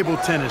 it's table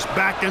tennis.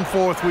 Back and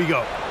forth we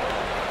go.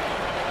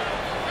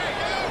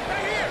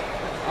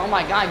 Oh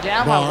my God, get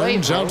out of my way,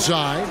 Barnes bro.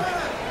 outside.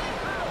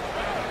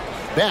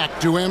 Back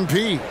to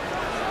MP.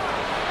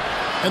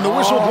 And the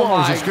whistle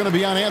blows. It's going to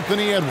be on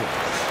Anthony Edwards.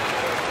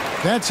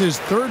 That's his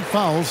third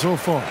foul so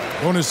far.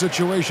 Bonus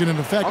situation in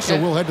effect, so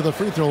we'll head to the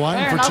free throw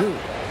line for 2.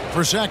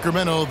 For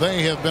Sacramento,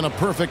 they have been a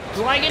perfect 8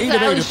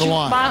 of 8 at the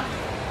line.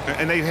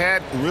 And they've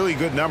had really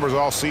good numbers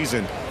all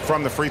season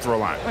from the free throw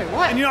line. Wait,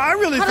 what? And, I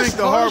really think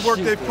the hard work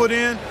they've put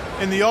in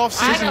the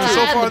offseason and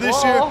so far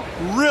this year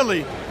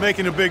really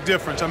making a big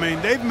difference. I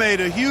mean, they've made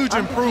a huge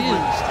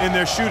improvement in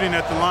their shooting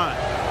at the line.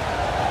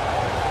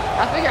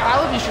 I figure I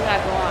would be shooting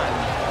at the line.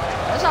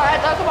 That's all right.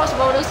 Come on,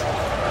 Sabonis.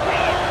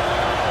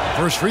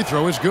 First free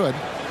throw is good.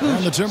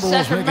 And the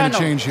Timberwolves making a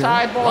change here.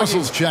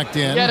 Russell's checked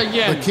in.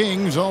 The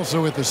Kings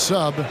also at the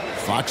sub.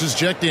 Fox is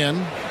checked in.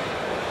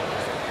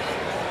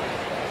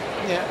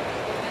 Yeah.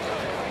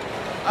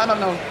 I don't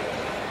know.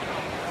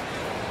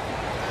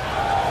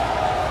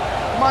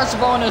 Come on,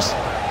 Sabonis.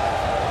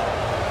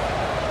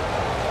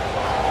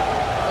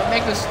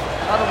 Make this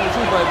other one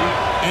too, baby.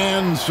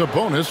 And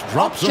Sabonis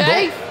drops them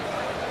both.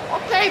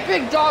 Okay,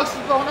 big dog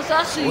Sabonis.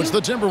 I see you. It's the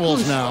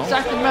Timberwolves now.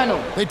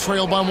 Sacramento. They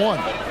trail by 1.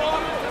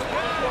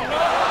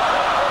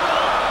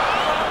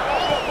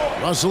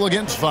 Russell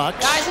against Fox.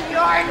 Guys, if you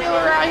are new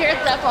around here,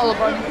 hit that follow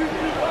button.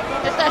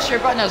 Hit that share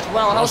button as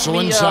well. Russell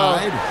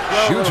inside.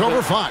 Shoots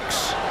over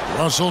Fox.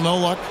 Russell, no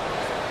luck.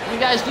 You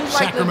guys do like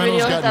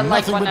Sacramento's the video, got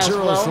like nothing but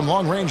zeros well. from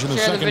long range in the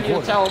Share second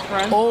quarter.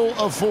 0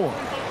 of 4.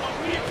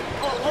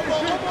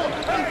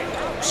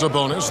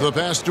 Sabonis, the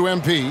pass to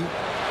MP.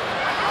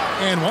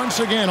 And once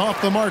again off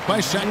the mark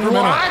by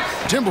Sacramento. What?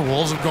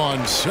 Timberwolves have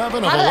gone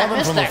 7 of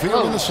 11 from the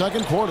field in the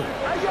second quarter.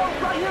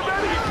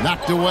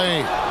 Knocked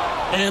away.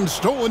 And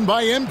stolen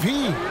by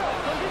MP.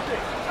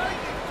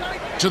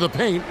 To the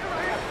paint.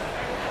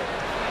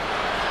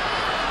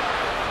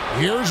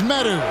 Here's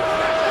Medu.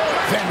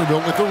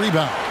 Vanderbilt with the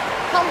rebound.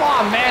 Come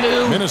on,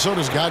 Medu.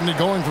 Minnesota's gotten it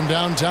going from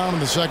downtown in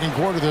the second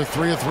quarter. They're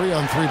 3 of 3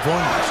 on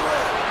 3-pointers.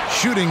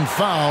 Shooting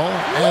foul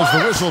as the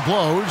whistle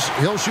blows.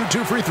 He'll shoot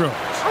 2 free throws.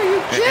 Are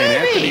you kidding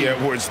And me? Anthony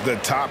Edwards, the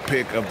top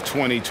pick of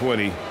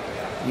 2020.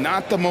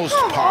 Not the most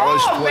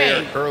polished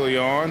player early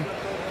on,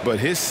 but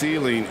his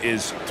ceiling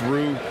is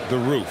through the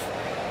roof.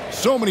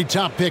 So many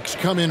top picks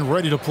come in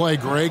ready to play,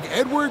 Greg.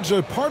 Edwards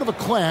a part of a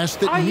class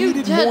that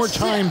needed more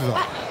time,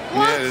 though.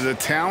 Yeah, the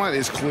talent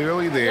is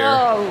clearly there.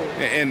 No.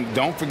 And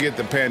don't forget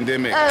the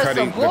pandemic That's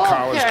cutting the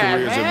college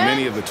careers of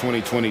many of the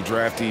 2020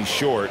 draftees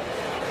short.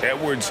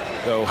 Edwards,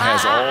 though,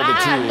 has all the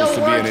tools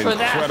to be an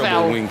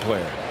incredible wing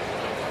player.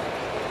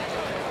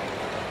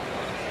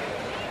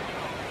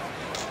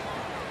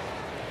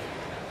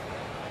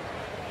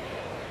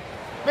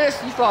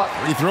 Miss, you thought.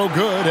 Free throw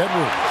good,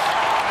 Edwards.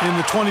 In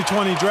the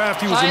 2020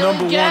 draft, he was the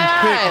number 1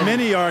 pick.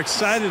 Many are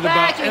excited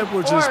about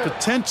Edwards'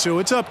 potential.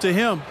 It's up to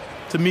him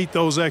to meet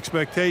those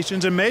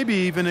expectations and maybe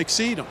even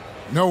exceed them.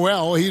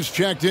 Noel, he's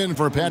checked in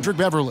for Patrick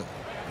Beverly.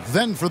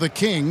 Then for the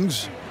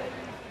Kings.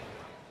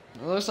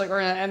 It looks like we're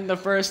going to end the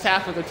first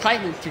half with a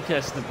tightly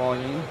contested ball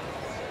game.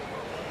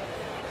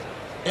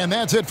 And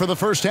that's it for the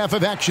first half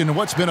of action.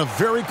 What's been a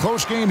very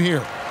close game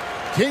here.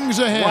 Kings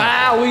ahead.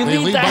 Wow, we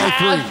lead by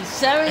half,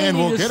 3. And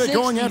we'll get it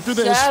going after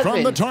this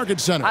from the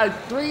Target Center. I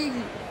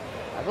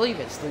believe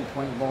it's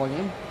 3-point ball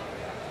game.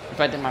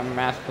 If I did my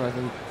math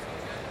correctly.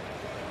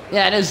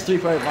 Yeah, it is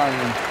 3-point ball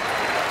game.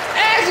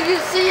 As you can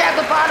see at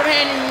the bottom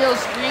hand of your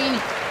screen,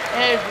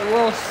 it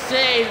will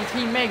say the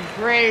teammate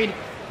grade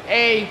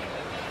a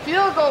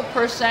field goal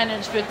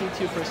percentage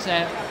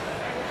 52%.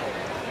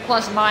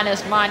 Plus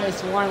minus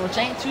 -1, which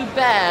ain't too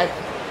bad,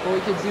 but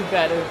we could do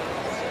better.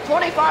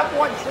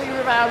 25.3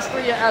 rebounds,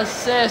 3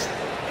 assists,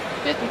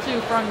 52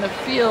 from the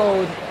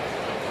field.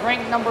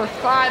 Ranked number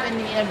 5 in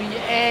the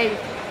NBA.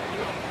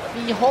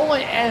 The whole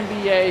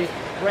NBA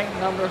ranked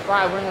number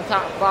 5. We're in the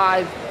top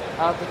 5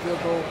 of the field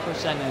goal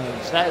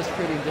percentage. That is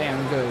pretty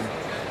damn good.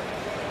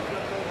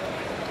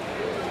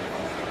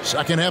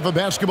 Second half of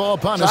basketball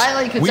upon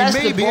us. We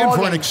may be in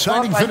for an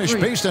exciting finish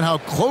based on how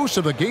close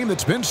of a game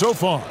that's been so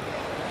far.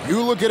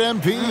 You look at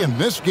MP in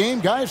this game,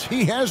 guys,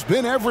 he has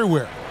been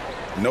everywhere.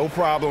 No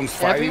problems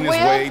fighting his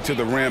way to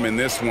the rim in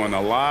this one.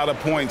 A lot of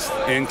points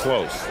in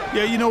close.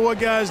 Yeah, you know what,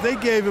 guys? They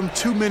gave him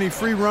too many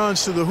free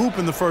runs to the hoop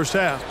in the first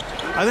half.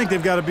 I think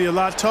they've got to be a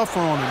lot tougher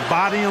on him.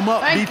 Body him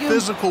up. Be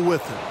physical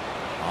with him.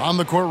 On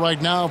the court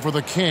right now for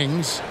the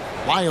Kings.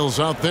 Lyles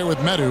out there with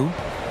Medu.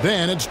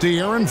 Then it's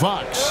De'Aaron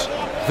Fox.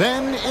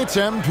 Then it's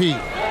MP.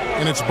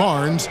 And it's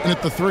Barnes in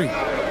at the 3.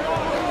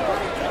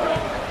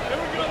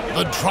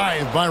 The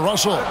drive by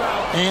Russell.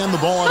 And the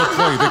ball out of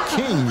play. The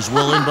Kings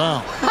will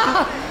inbound.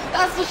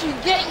 That's what you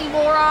get, you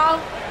moron.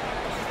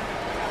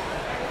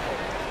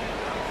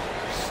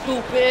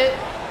 Stupid.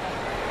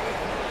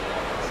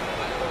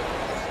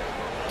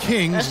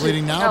 Kings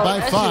leading now by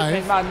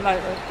 5.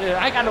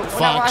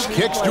 Fox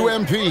kicks to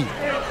MP.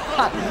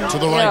 To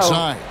the right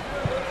side.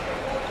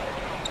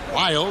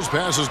 Lyles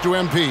passes to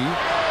MP.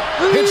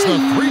 Hits the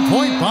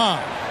 3-point bomb.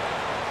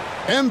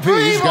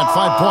 MP's got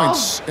 5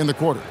 points in the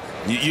quarter.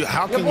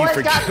 How can you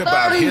forget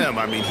about him?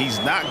 I mean, he's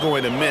not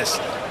going to miss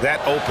that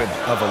open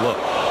of a look.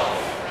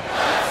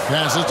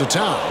 Passes to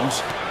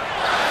Towns.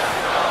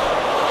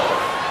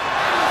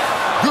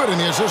 and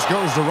the assist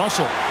goes to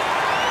Russell.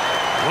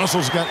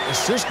 Russell's got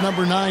assist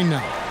number 9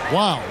 now.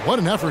 Wow, what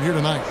an effort here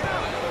tonight.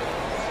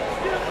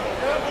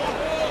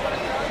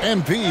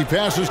 MP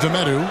passes to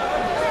Medu.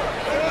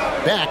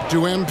 Back to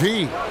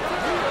MP.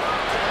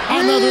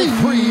 Another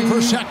 3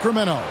 for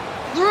Sacramento.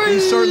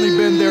 He's certainly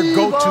been their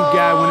go-to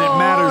guy when it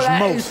matters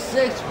most.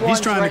 He's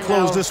trying to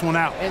close this one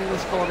out. In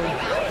this quarter.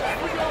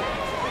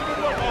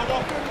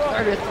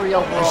 33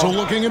 overall. So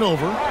looking it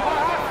over.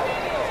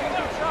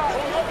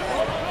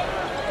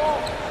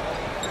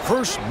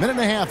 First minute and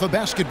a half of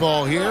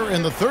basketball here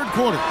in the third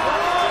quarter.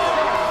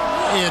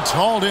 It's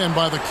hauled in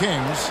by the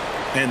Kings.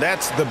 And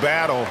that's the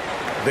battle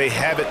they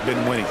haven't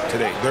been winning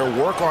today. Their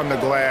work on the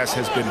glass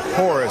has been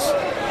porous,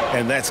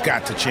 and that's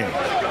got to change.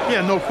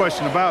 Yeah, no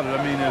question about it.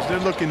 I mean, as they're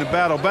looking to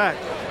battle back,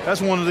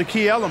 that's one of the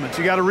key elements.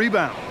 You got to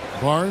rebound.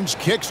 Barnes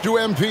kicks to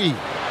MP.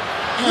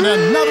 And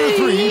another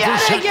 3 for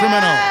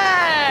Sacramento.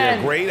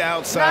 Yeah, great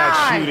outside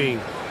shooting,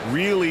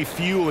 really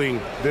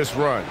fueling this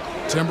run.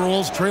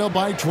 Timberwolves trail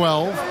by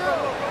 12.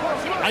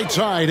 Right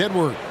side,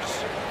 Edwards.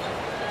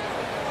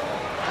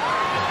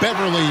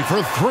 Beverly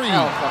for 3.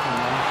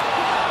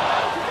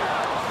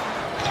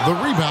 The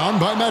rebound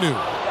by Medu.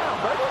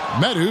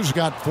 Medu's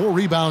got 4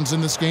 rebounds in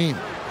this game.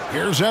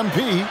 Here's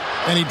MP,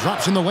 and he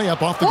drops in the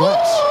layup off the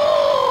glass.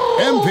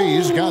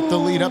 MP's got the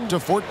lead up to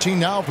 14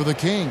 now for the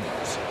Kings.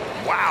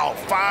 Wow,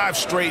 5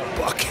 straight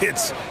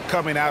buckets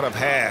coming out of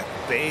half.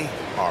 They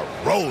are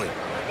rolling.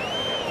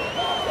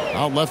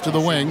 Out left to the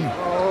wing.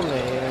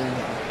 Rolling.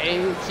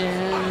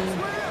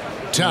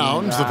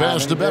 Towns, the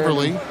pass to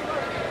Beverly. The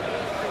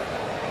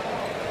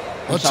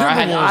I'm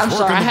Timberwolves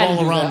sorry, working the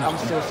ball around.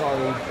 I'm so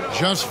sorry.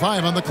 Just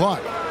 5 on the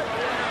clock.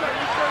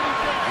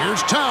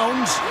 Here's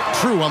Towns.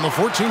 True on the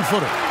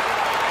 14-footer.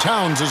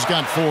 Towns has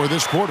got 4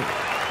 this quarter.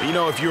 You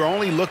know, if you're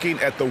only looking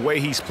at the way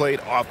he's played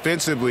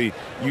offensively,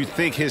 you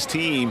think his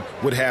team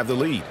would have the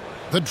lead.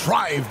 The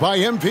drive by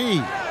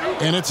MP.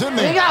 And it's in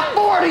there. He got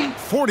 40.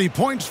 40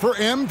 points for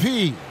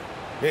MP.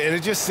 And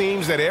it just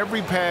seems that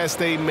every pass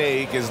they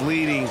make is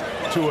leading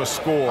to a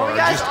score. We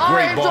guys just are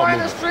great ball enjoying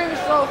the movement.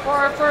 stream so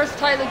far. First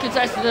tightly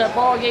contested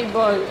ball game,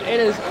 but it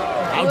is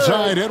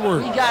outside good.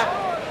 Edwards. We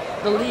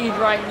got the lead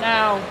right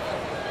now,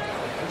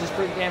 which is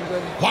pretty damn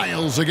good.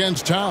 Wiles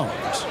against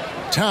Towns.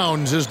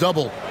 Towns is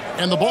double.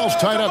 And the ball's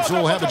tied up, so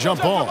we'll have a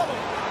jump ball.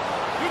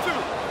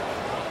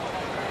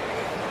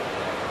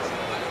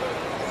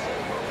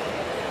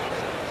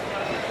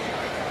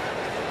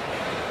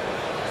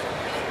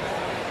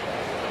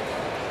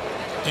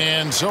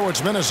 And so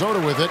it's Minnesota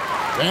with it.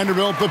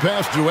 Vanderbilt the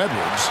pass to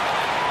Edwards.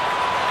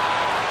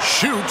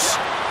 Shoots.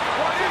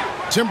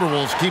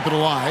 Timberwolves keep it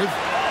alive.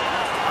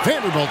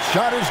 Vanderbilt's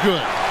shot is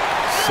good.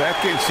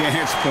 Second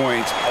chance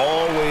points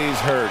always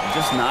hurt.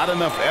 Just not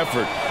enough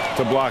effort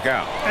to block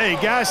out. Hey,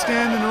 guys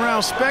standing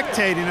around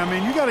spectating, I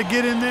mean, you got to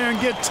get in there and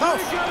get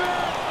tough.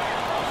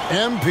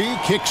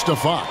 MP kicks to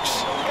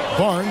Fox.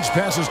 Barnes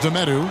passes to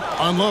Medu.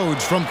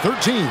 Unloads from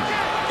 13.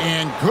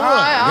 And good.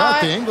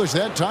 Got the English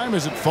that time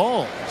as it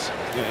falls.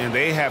 And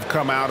they have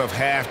come out of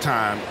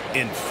halftime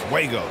in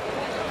fuego.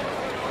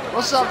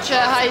 What's up,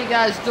 chat? How you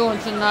guys doing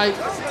tonight?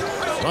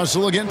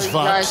 Russell against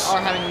Fox. You guys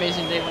are having an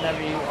amazing day whenever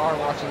you are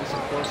watching this, of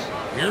course.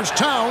 Here's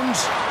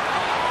Towns.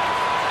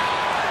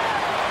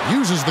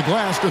 Uses the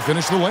glass to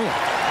finish the layup.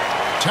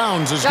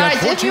 Towns has got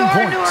 14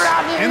 points.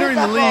 Entering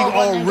the league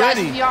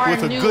already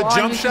with a good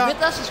jump shot,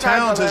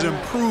 Towns has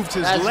improved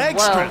his leg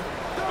strength.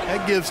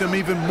 That gives him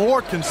even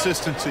more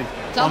consistency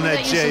on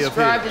that J of his.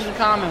 Tell me that you subscribed in the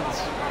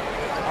comments.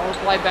 I'll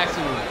reply back to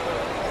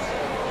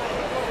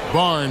you.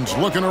 Barnes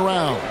looking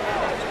around.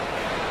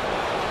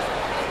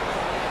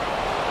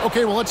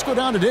 Okay, well, let's go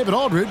down to David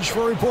Aldridge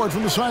for a report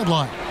from the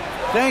sideline.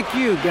 Thank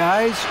you,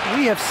 guys.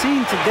 We have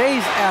seen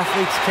today's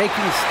athletes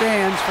taking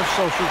stands for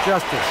social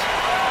justice.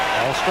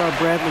 All-star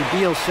Bradley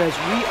Beal says,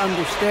 we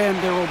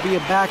understand there will be a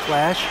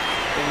backlash,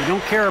 but we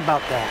don't care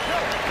about that.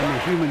 I'm a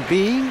human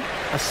being,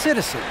 a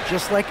citizen,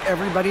 just like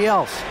everybody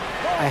else.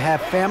 I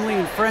have family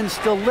and friends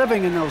still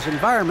living in those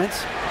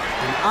environments,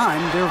 and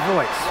I'm their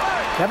voice.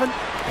 Kevin?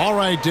 All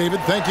right,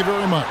 David, thank you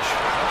very much.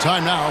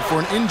 Time now for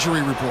an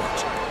injury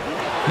report.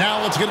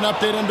 Now let's get an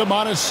update on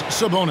Domantas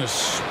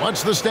Sabonis.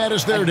 What's the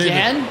status there,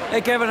 Again? David?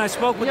 Hey, Kevin, I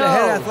spoke with the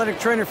head athletic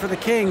trainer for the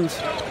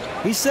Kings.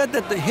 He said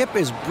that the hip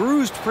is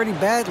bruised pretty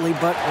badly,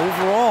 but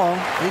overall,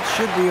 it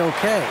should be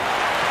okay.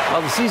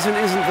 While the season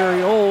isn't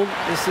very old,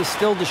 this is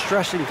still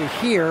distressing to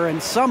hear,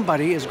 and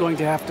somebody is going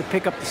to have to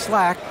pick up the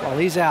slack while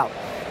he's out.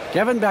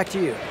 Kevin, back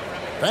to you.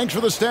 Thanks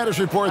for the status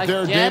report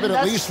there, David.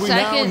 At least we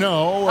now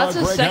know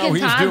Greg, how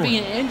he's doing.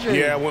 Being injured.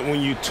 Yeah, when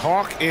you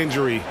talk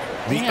injury,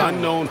 the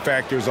unknown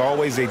factor is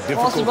always a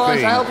difficult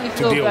thing I hope you to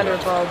feel deal better,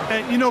 with. bud.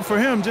 And, you know, for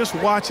him, just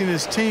watching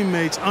his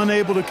teammates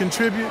unable to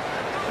contribute,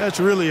 that's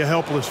really a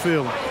helpless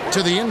feeling.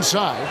 To the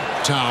inside,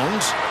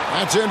 Towns.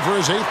 That's in for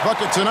his 8th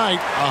bucket tonight.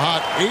 A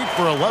hot 8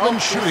 for 11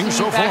 shooting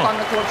so far.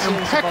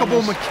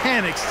 Impeccable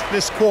mechanics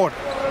this quarter.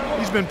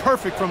 He's been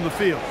perfect from the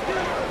field.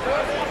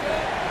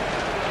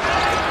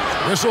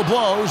 Whistle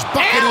blows.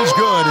 Bucket is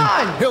good.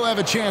 And he'll have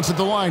a chance at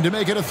the line to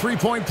make it a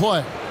 3-point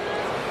play.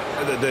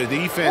 The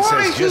defense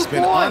has just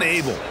been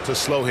unable to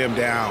slow him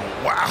down.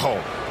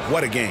 Wow,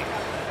 what a game.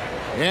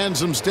 And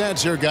some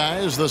stats here,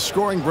 guys. The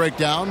scoring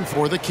breakdown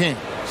for the Kings.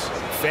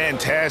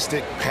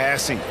 Fantastic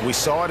passing. We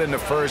saw it in the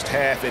first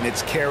half, and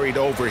it's carried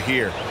over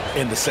here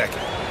in the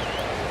second.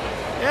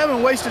 They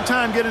haven't wasted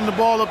time getting the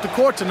ball up the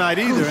court tonight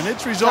either, and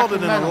it's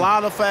resulted in a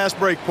lot of fast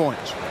break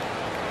points.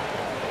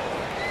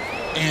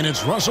 And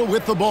it's Russell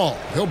with the ball.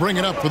 He'll bring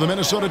it up for the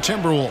Minnesota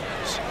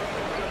Timberwolves.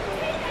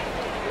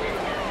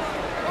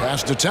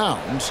 Pass to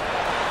Towns.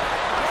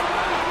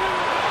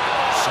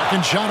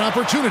 Second shot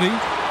opportunity.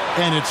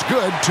 And it's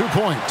good. 2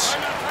 points.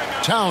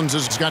 Towns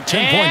has got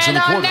 10 points in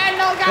the quarter.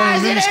 One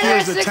of the many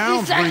skills that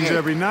Towns brings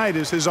every night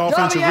is his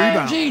offensive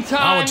rebound.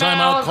 Now a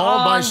timeout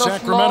called by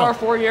Sacramento.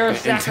 For your and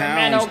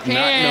Sacramento Towns not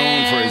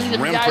known for his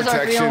rim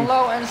protection,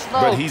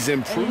 but he's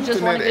improved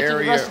in that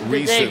area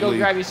recently,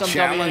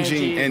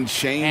 challenging and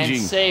changing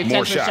save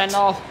more 10% shots.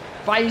 off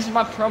by using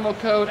my promo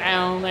code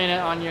ALAN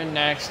on your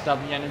next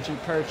WEnergy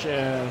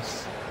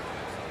purchase.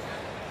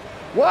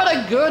 What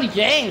a good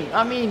game.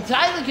 I mean,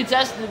 tightly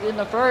contested in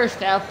the first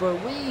half, but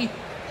we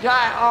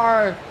got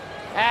our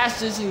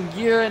asses in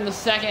gear in the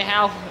second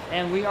half,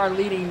 and we are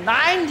leading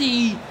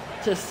 90-79.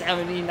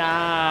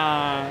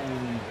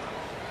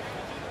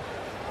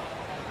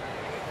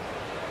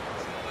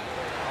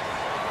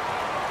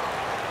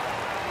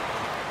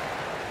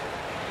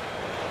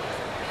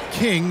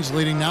 Kings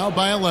leading now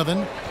by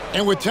 11.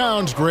 And with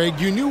Towns, Greg,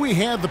 you knew he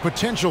had the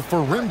potential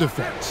for rim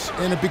defense,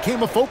 and it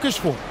became a focus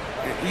for him.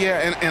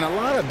 Yeah, and a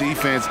lot of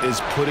defense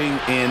is putting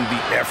in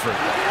the effort.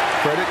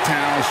 Credit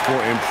Towns for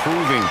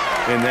improving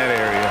in that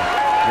area.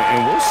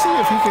 And we'll see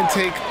if he can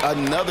take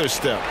another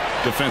step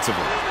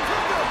defensively.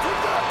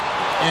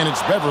 And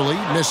it's Beverly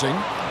missing.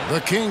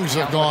 The Kings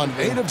have gone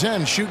 8 of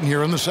 10 shooting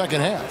here in the second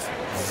half.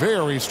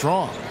 Very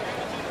strong.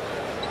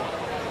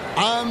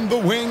 On the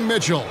wing,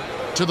 Mitchell.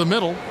 To the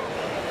middle.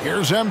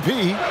 Here's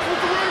MP.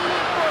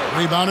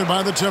 Rebounded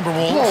by the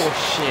Timberwolves.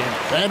 Bullshit.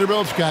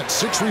 Vanderbilt's got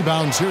 6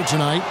 rebounds here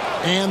tonight.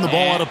 And the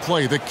ball out of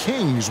play. The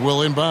Kings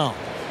will inbound.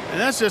 And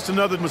that's just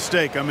another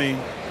mistake. I mean,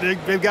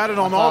 they've got it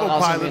on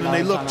autopilot, and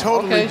they look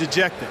totally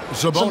dejected.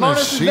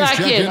 Sabonis, he's checked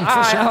in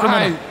for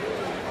Sacramento.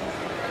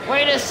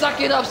 Way to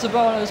suck it up,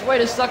 Sabonis. Way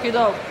to suck it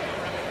up.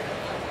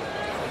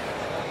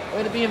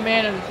 Way to be a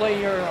man and play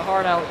your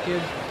heart out,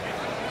 kid.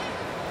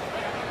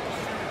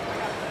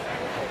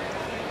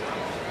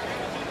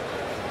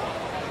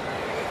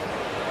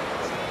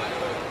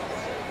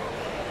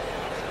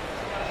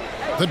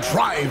 The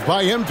drive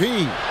by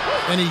MP.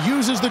 And he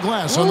uses the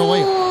glass on the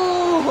layup.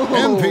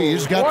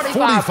 MP's got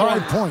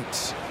 45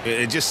 points.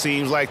 It just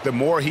seems like the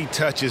more he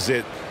touches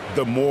it,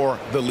 the more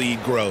the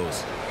lead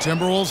grows.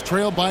 Timberwolves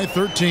trail by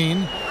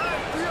 13.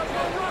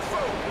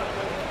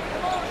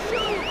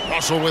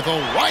 Russell with a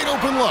wide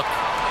open look.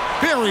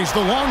 Buries the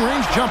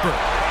long-range jumper.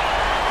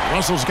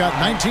 Russell's got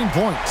 19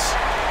 points.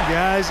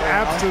 Guys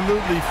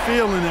absolutely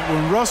feeling it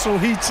when Russell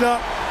heats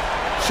up.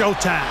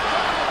 Showtime.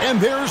 And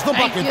there's the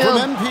bucket from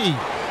MP.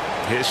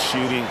 His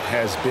shooting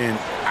has been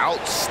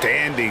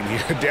outstanding.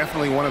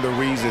 Definitely one of the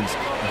reasons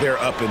they're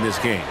up in this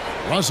game.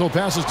 Russell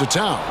passes to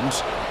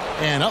Towns.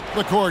 And up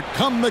the court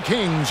come the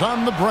Kings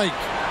on the break.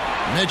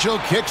 Mitchell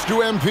kicks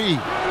to MP.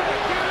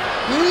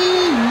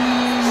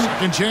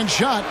 Second chance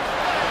shot.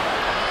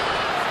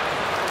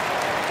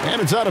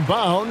 And it's out of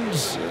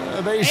bounds.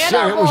 They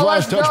say it was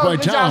last touched by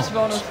Towns.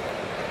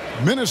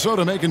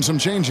 Minnesota making some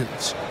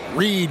changes.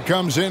 Reed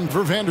comes in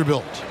for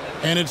Vanderbilt.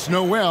 And it's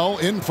Noel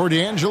in for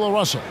D'Angelo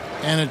Russell.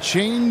 And a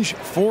change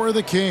for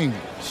the Kings.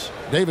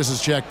 Davis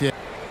is checked in.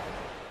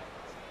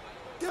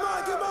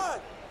 Come on.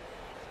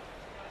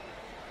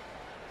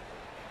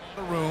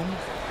 The room.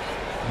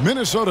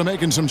 Minnesota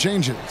making some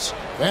changes.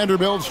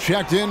 Vanderbilt's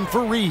checked in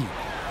for Reed.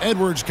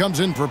 Edwards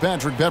comes in for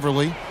Patrick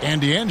Beverly. And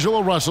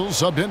D'Angelo Russell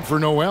subbed in for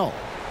Noel.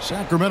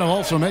 Sacramento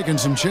also making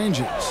some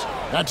changes.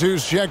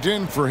 Natu's checked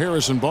in for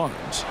Harrison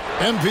Barnes.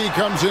 MP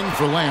comes in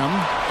for Lamb.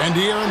 And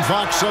De'Aaron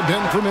Fox subbed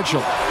in for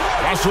Mitchell.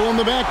 Russell in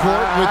the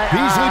backcourt with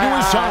Beasley to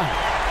his side.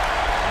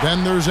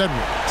 Then there's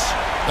Edwards.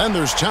 Then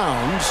there's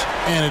Towns.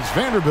 And it's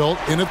Vanderbilt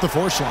in at the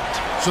 4 slot.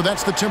 So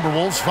that's the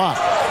Timberwolves 5.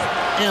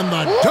 And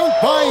the dunk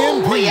by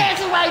MP.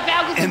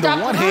 And the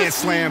one-hand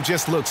slam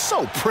just looks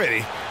so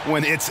pretty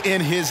when it's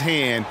in his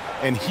hand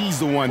and he's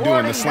the one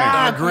doing the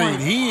slam. Agreed.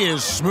 He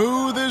is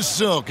smooth as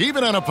silk,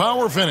 even on a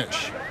power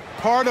finish.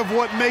 Part of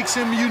what makes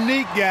him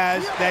unique,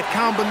 guys, that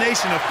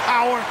combination of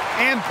power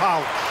and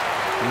polish.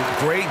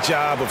 Great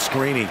job of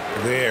screening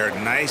there.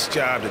 Nice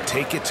job to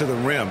take it to the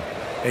rim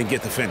and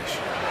get the finish.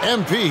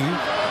 MP,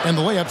 and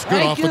the layup's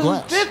good off the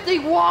glass.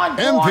 51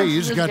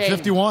 MP's got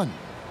 51.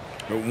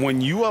 When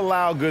you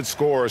allow good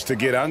scorers to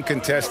get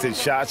uncontested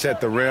shots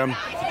at the rim,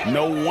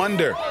 no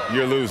wonder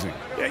you're losing.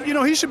 You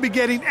know, he should be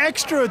getting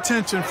extra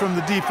attention from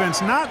the defense,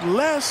 not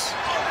less.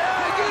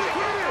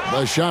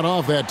 The shot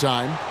off that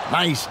time.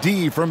 Nice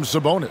D from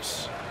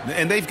Sabonis.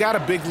 And they've got a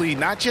big lead,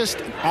 not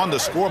just on the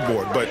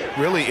scoreboard, but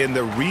really in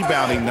the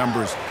rebounding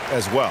numbers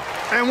as well.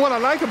 And what I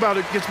like about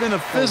it, it's been a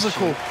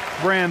physical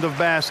brand of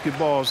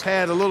basketball. It's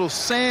had a little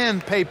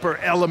sandpaper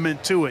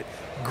element to it.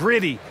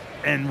 Gritty,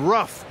 and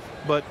rough,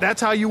 but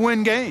that's how you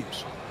win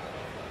games.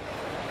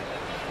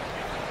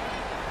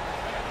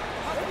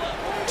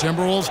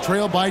 Timberwolves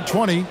trail by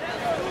 20.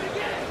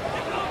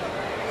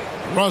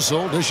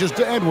 Russell dishes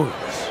to Edwards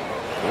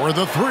for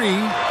the three.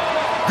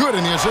 Good,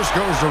 and the assist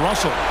goes to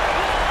Russell.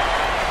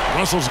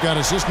 Russell's got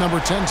assist number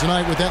 10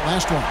 tonight with that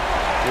last one.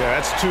 Yeah,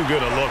 that's too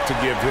good a look to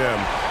give him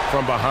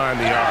from behind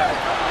the arc.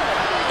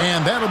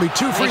 And that'll be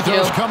 2 free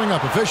throws coming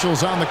up.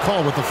 Officials on the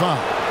call with the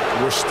foul.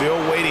 We're still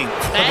waiting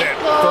for that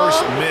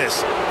first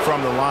miss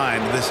from the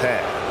line this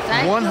half.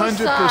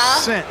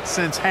 100%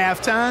 since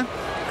halftime.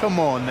 Come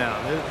on now.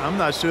 I'm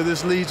not sure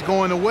this lead's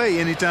going away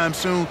anytime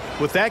soon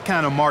with that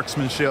kind of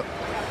marksmanship.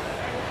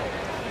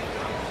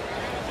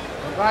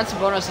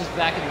 Sabonis is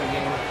back in the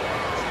game.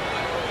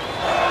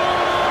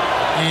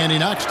 And he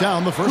knocks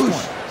down the first one.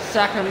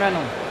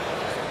 Sacramento.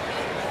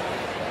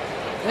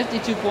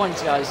 52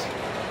 points, guys.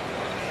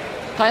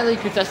 Tightly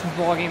contested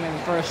ball game in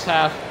the first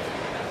half.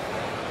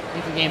 I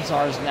think the game's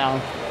ours now.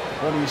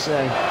 What do you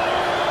say?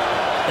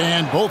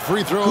 And both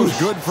free throws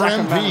good for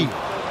MP.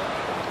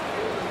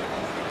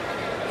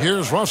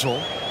 Here's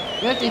Russell.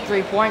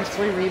 53 points,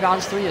 3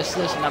 rebounds, 3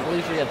 assists, and I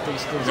believe he had 3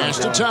 steals. Pass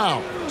to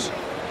Towns.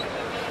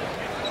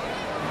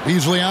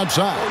 Beasley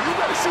outside.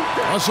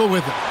 Russell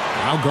with it.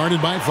 Now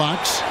guarded by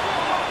Fox.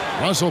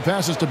 Russell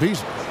passes to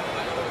Beasley.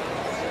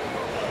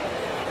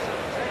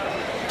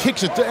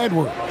 Kicks it to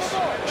Edwards.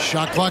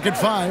 Shot clock at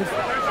 5.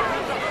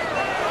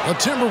 The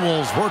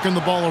Timberwolves working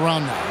the ball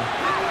around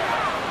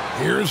now.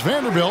 Here's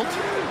Vanderbilt.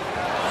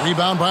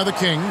 Rebound by the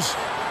Kings.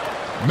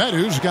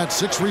 Meadows got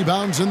 6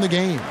 rebounds in the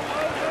game.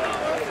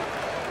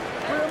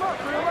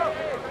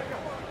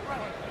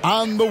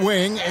 On the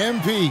wing,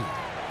 MP.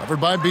 Covered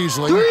by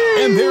Beasley.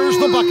 And there's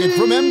the bucket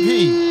from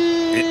MP.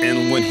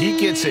 And when he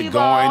gets it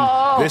going,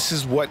 this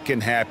is what can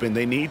happen.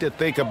 They need to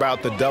think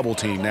about the double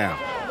team now.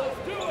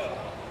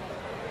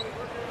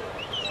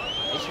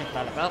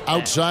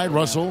 Outside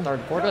Russell.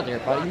 Third quarter there,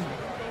 buddy.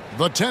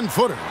 The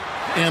 10-footer.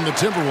 And the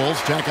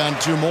Timberwolves tack on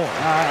 2 more.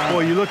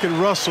 Boy, you look at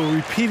Russell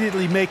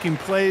repeatedly making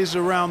plays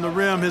around the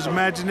rim. His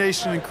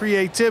imagination and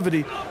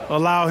creativity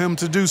allow him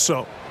to do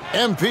so.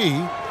 MP.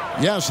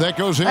 Yes, that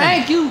goes in.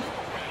 Thank you.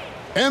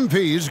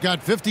 MP's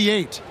got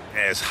 58.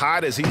 As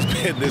hot as he's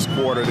been this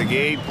quarter, the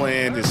game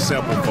plan is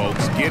simple,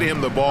 folks. Get him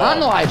the ball I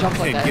don't know why I jumped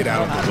like and that. get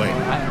out of the way.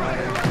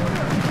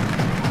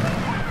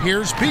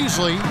 Here's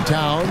Beasley.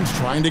 Towns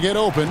trying to get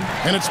open.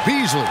 And it's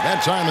Beasley.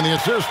 That time in the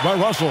assist by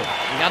Russell.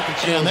 Got the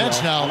chills, and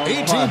that's now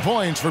 18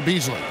 points for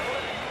Beasley.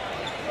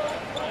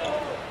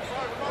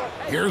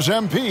 Here's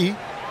MP.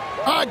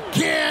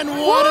 Again,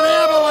 what an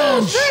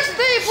avalanche!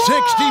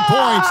 60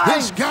 points.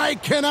 This guy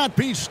cannot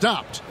be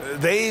stopped.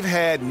 They've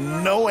had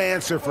no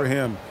answer for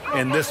him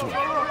in this one.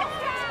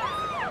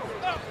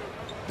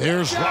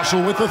 There's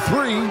Russell with the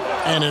 3,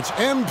 and it's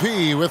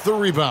MP with the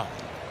rebound.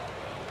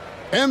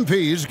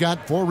 MP's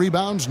got 4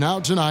 rebounds now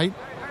tonight.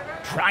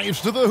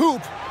 Drives to the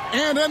hoop,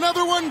 and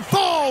another one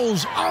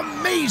falls.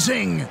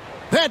 Amazing!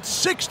 That's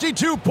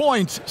 62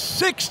 points.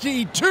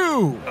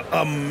 62!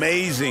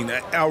 Amazing.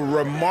 A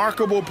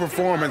remarkable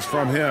performance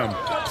from him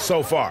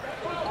so far.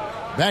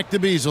 Back to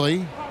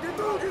Beasley.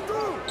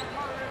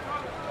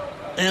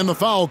 And the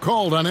foul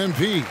called on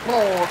MP.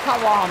 Oh,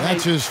 come on,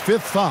 That's his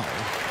 5th foul.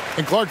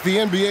 And Clark, the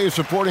NBA is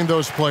supporting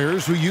those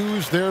players who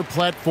use their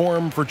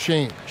platform for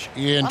change.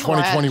 In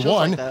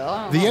 2021, the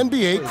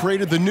NBA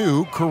created the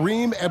new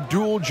Kareem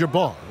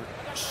Abdul-Jabbar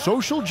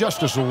Social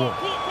Justice Award.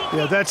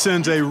 Yeah, that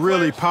sends a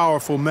really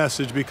powerful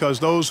message because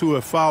those who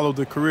have followed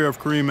the career of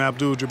Kareem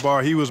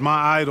Abdul-Jabbar, he was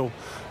my idol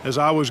as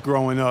I was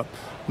growing up,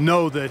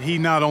 know that he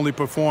not only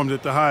performed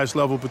at the highest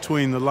level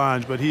between the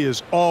lines, but he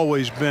has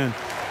always been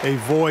a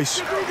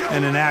voice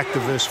and an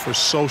activist for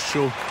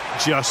social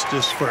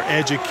justice, for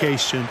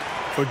education,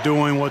 for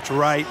doing what's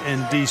right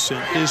and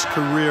decent. His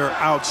career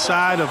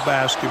outside of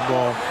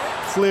basketball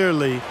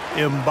clearly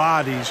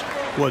embodies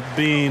what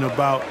being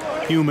about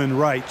human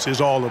rights is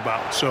all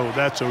about. So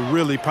that's a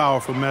really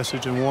powerful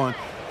message and one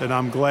that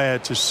I'm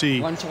glad to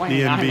see the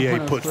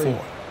NBA put forth.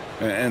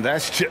 And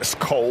that's just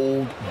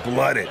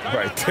cold-blooded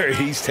right there.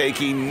 He's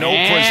taking no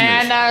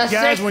and prisoners.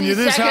 Guys, when you're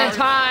this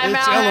high,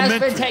 it's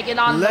elementary.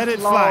 Let it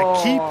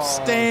fly. Keep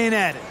staying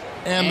at it.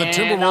 And the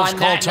Timberwolves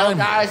call time.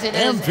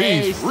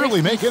 MP's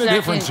really making a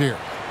difference here.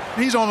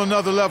 He's on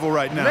another level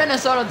right now.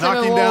 Minnesota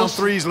knocking Timberwolves, down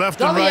threes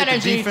left and right. The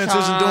defense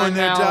isn't doing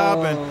their job,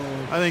 and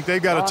I think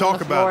they've got to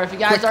talk about it. If you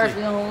guys are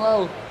feeling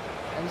low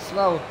and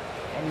slow,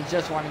 and you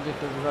just want to get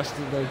through the rest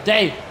of the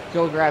day,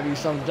 go grab you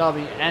some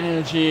W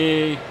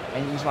Energy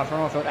and use my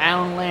promo code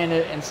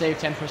AlanLanded and save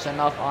 10%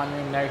 off on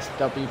your next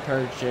W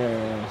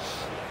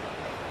purchase.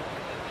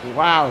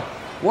 Wow,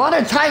 what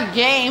a tight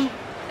game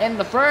in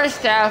the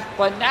first half,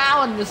 but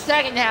now in the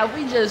second half,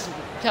 we just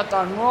kept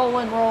on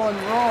rolling.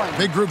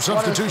 Big group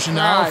substitution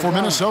now for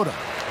Minnesota.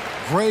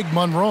 Greg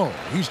Monroe,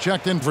 he's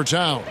checked in for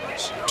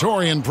Towns.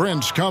 Torian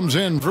Prince comes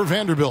in for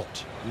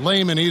Vanderbilt.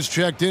 Layman, he's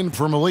checked in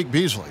for Malik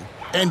Beasley.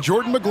 And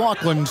Jordan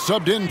McLaughlin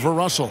subbed in for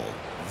Russell.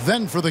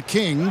 Then for the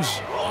Kings,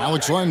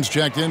 Alex Lenz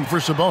checked in for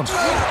Sabonis.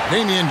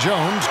 Damian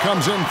Jones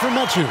comes in for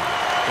Metu.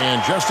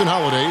 And Justin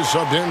Holiday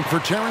subbed in for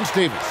Terrence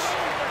Davis.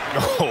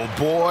 Oh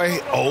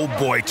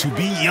boy, to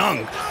be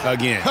young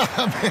again.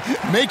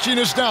 Makes you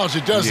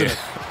nostalgic, doesn't it?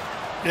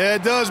 Yeah,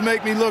 it does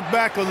make me look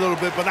back a little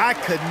bit, but I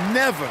could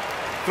never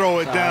throw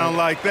it down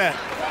like that.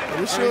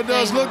 It sure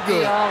does look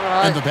good.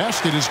 And the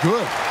basket is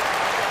good.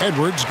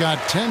 Edwards got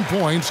 10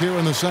 points here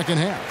in the second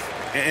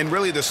half. And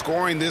really, the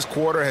scoring this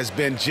quarter has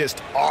been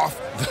just off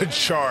the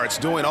charts,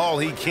 doing all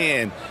he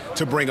can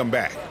to bring them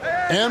back.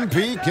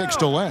 MP kicks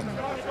to Len.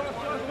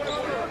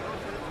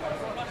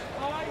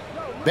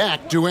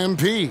 Back to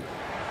MP.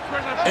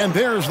 And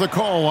there's the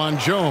call on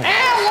Jones.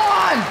 And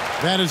one!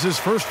 That is his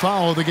first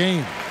foul of the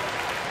game.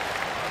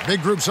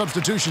 Big group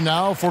substitution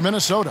now for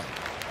Minnesota.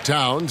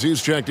 Towns,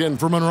 he's checked in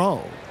for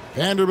Monroe.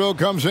 Vanderbilt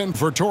comes in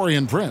for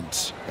Torian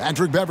Prince.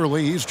 Patrick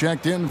Beverly, he's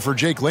checked in for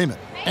Jake Lehman.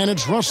 And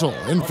it's Russell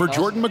in for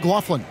Jordan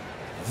McLaughlin.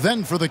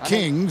 Then for the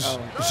Kings,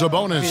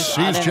 Sabonis,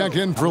 he's checked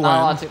in for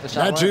Len.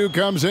 Metu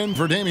comes in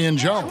for Damian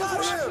Jones.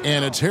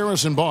 And it's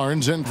Harrison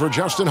Barnes in for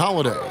Justin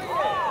Holiday.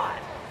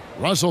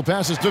 Russell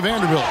passes to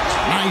Vanderbilt.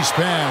 Nice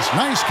pass,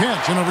 nice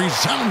catch, and a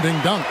resounding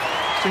dunk.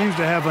 Seems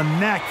to have a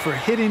knack for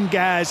hitting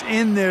guys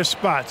in their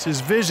spots.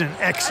 His vision,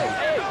 excellent.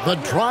 The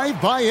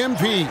drive by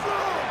MP.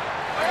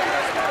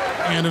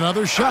 And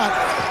another shot.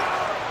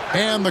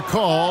 And the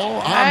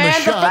call on the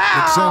shot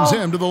that sends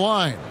him to the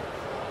line.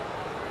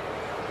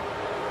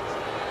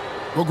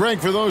 Well, Greg,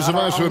 for those of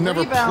us who have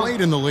never played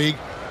in the league,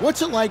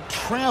 what's it like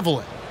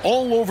traveling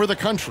all over the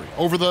country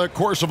over the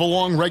course of a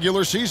long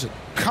regular season?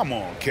 Come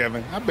on,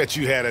 Kevin. I bet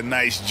you had a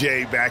nice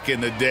J back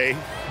in the day.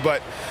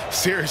 But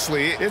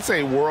seriously, it's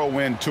a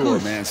whirlwind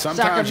tour, man.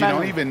 Sometimes you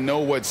don't even know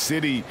what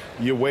city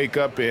you wake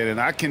up in. And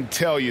I can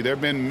tell you there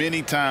have been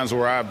many times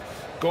where I've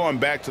gone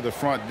back to the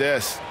front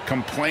desk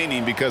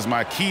complaining because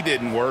my key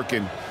didn't work,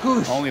 and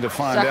only to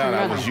find out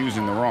I was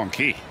using the wrong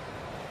key.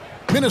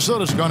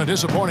 Minnesota's gone a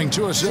disappointing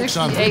 2 of 6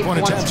 on 3-point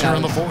attempts here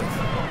in the fourth.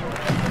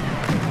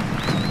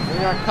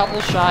 We are a couple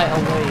shy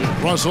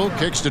away. Russell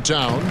kicks to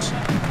Towns.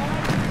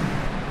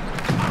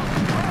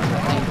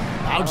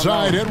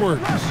 Outside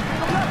Edwards.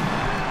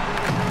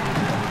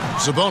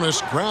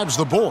 Sabonis grabs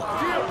the board.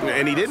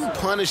 And he didn't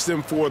punish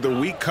them for the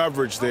weak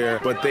coverage there,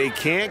 but they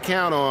can't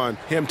count on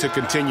him to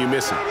continue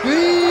missing.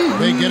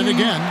 They get it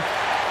again.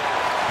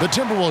 The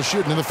Timberwolves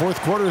shooting in the fourth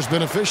quarter has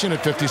been efficient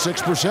at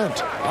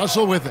 56%.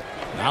 Russell with it.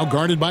 Now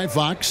guarded by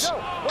Fox.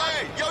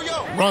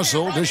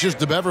 Russell dishes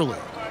to Beverly.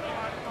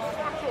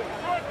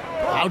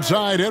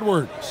 Outside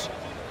Edwards.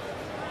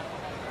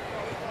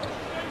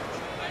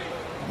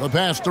 The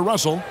pass to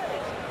Russell.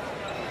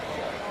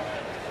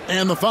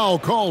 And the foul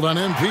called on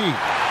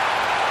MP.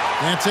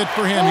 That's it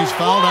for him. He's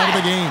fouled out of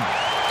the game.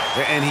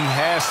 And he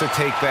has to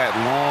take that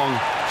long,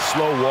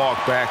 slow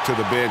walk back to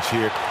the bench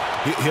here.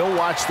 He'll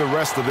watch the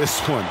rest of this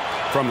one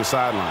from the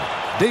sideline.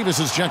 Davis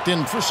is checked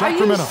in for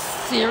Sacramento. Are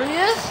you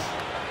serious?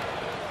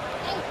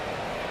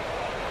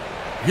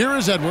 Here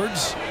is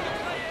Edwards.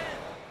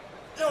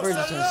 We're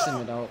just going to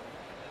send it out.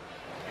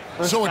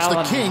 So it's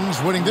the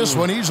Kings winning this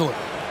one easily.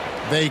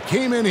 They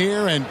came in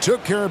here and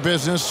took care of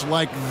business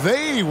like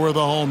they were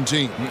the home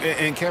team.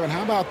 And Kevin,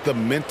 how about the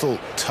mental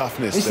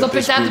toughness that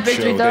this group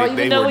showed?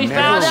 They were never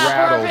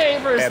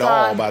rattled at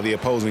all by the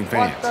opposing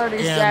fans.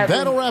 And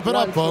that'll wrap it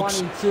up,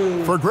 folks.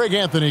 For Greg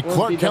Anthony,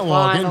 Clark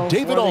Kellogg, and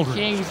David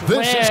Aldridge,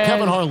 this is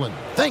Kevin Harlan.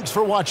 Thanks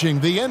for watching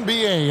the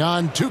NBA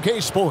on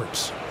 2K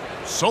Sports.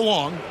 So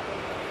long.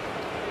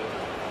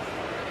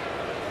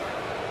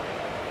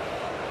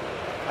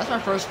 That's my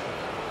first,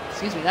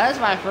 that is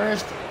my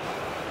first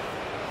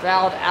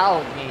fouled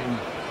out game.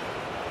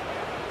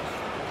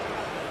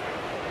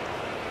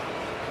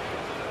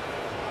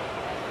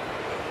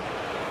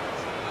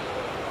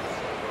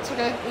 It's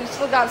okay. We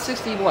still got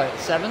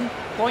 7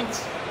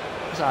 points?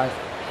 Sorry.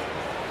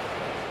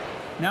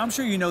 Now, I'm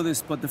sure you know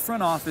this, but the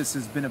front office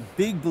has been a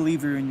big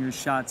believer in your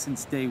shot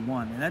since day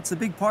one, and that's a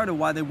big part of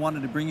why they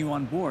wanted to bring you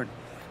on board.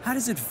 How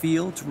does it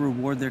feel to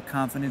reward their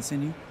confidence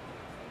in you?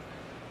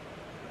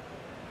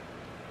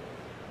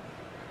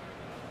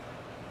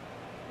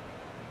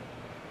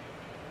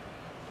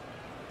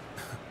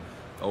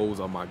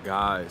 Those are my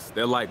guys.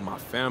 They're like my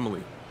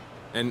family.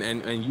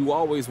 And you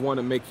always want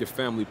to make your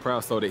family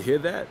proud. So to hear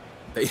that,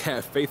 they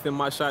have faith in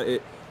my shot,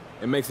 it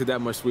makes it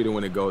that much sweeter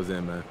when it goes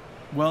in, man.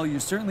 Well, you're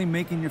certainly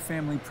making your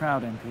family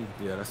proud, MP.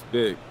 Yeah, that's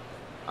big.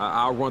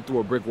 I'll run through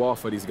a brick wall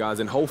for these guys,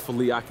 and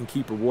hopefully I can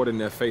keep rewarding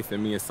their faith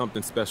in me in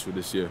something special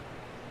this year.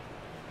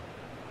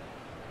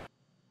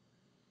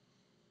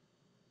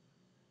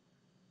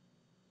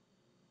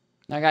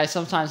 Now, guys,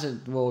 sometimes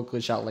it will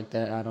glitch out like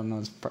that. I don't know.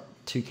 It's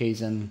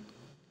 2K's in.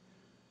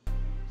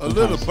 A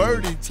little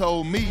birdie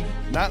told me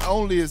not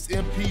only is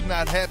MP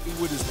not happy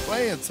with his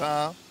playing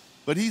time,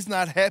 but he's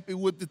not happy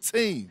with the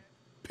team,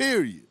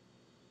 period.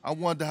 I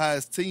wonder how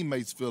his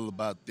teammates feel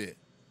about that.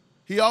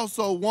 He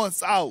also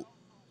wants out.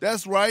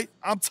 That's right,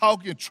 I'm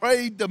talking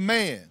trade the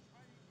man.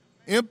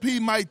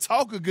 MP might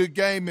talk a good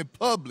game in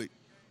public,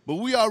 but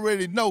we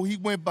already know he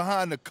went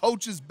behind the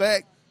coach's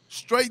back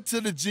straight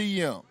to the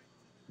GM.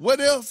 What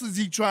else is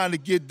he trying to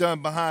get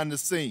done behind the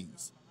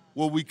scenes?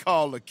 What we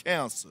call a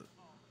cancer.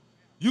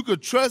 You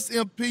could trust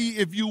MP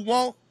if you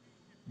want,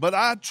 but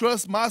I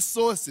trust my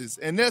sources,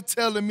 and they're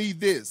telling me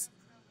this.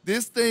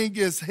 This thing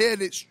is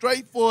headed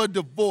straight for a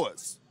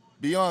divorce.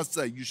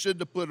 Beyonce, you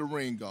shouldn't have put a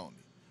ring on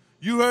it.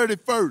 You heard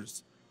it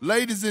first.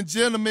 Ladies and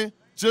gentlemen,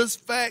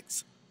 just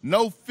facts,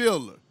 no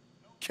filler.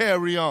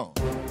 Carry on.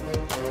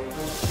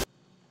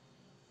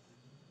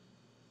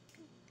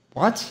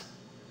 What?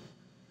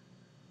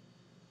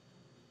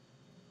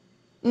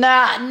 Nah,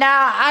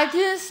 I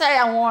didn't say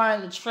I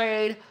wanted to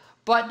trade,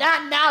 but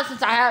not now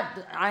since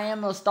I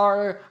am a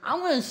starter. I'm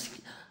going to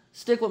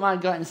stick with my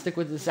gut and stick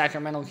with the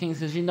Sacramento Kings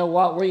because you know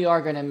what? We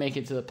are going to make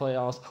it to the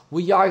playoffs.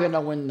 We are going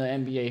to win the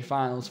NBA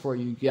Finals for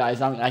you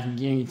guys. I can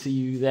guarantee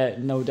you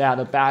that, no doubt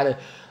about it.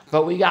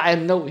 But we got a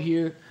note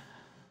here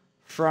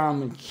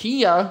from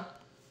Kia.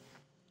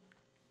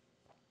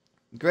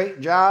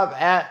 Great job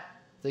at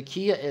the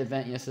Kia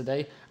event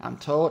yesterday. I'm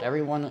told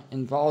everyone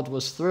involved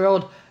was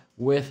thrilled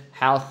with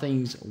how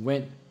things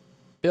went.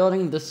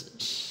 Building this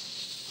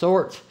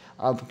sort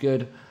of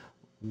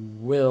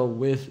goodwill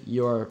with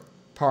your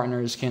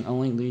partners can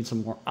only lead to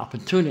more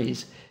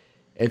opportunities.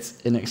 It's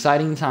an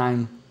exciting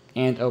time.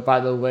 And oh, by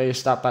the way,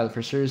 stop by the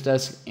pursuer's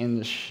desk in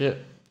the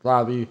ship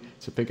lobby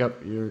to pick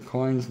up your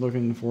coins.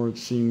 Looking forward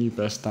to seeing you,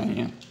 best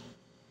Diane.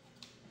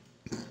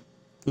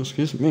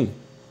 Excuse me.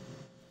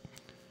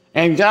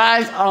 And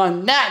guys,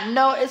 on that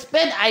note, it's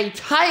been a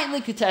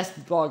tightly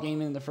contested ball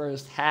game in the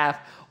first half.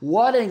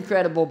 What an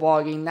incredible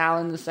ball game! Now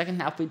in the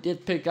second half, we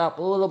did pick up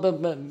a little bit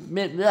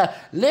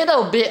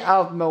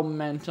of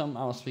momentum.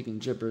 I was speaking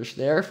gibberish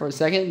there for a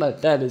second,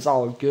 but that is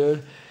all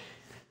good.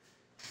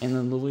 In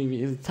the Louis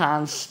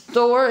Vuitton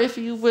store, if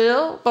you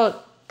will.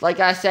 But like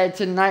I said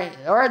tonight,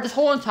 or this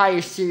whole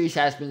entire series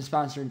has been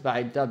sponsored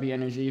by W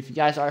Energy. If you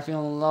guys are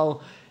feeling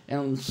low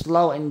and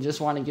slow and just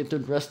want to get through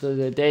the rest of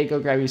the day, go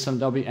grab you some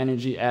W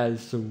Energy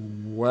as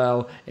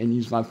well and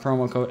use my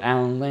promo code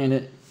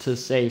AlanLandon to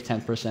save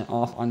 10%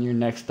 off on your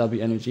next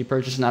W Energy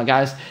purchase. Now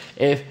guys,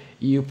 if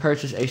you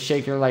purchase a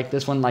shaker like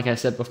this one, like I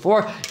said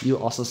before, you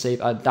also save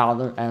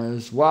 $1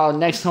 as well.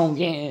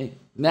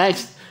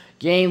 Next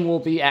game will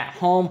be at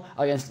home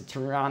against the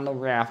Toronto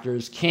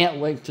Raptors. Can't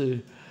wait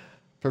to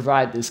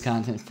provide this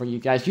content for you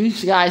guys. You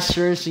guys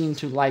sure seem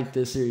to like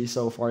this series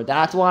so far.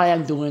 That's why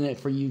I'm doing it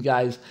for you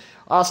guys.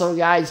 Also,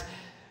 guys,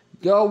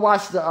 go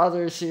watch the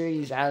other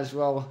series as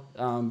well.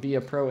 Be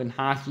a pro in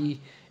hockey.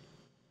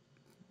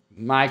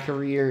 My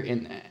career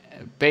in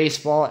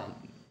baseball.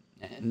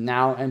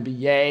 Now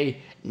NBA.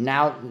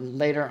 Now,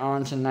 later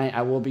on tonight,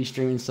 I will be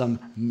streaming some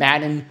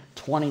Madden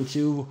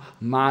 22.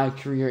 My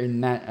career in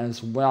that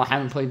as well. I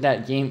haven't played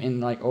that game in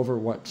like over,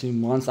 2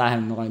 months. I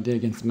have no idea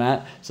against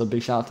Matt. So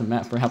big shout out to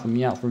Matt for helping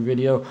me out for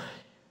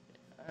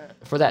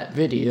that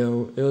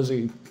video. It was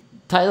a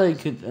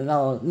it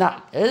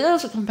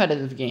was a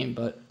competitive game,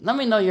 but let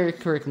me know your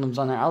curriculums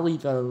on there. I'll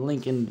leave a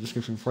link in the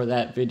description for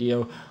that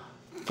video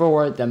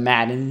for the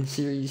Madden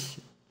series.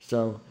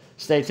 So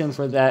stay tuned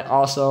for that.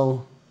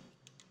 Also,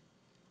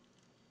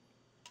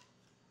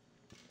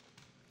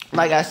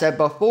 like I said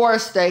before,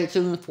 stay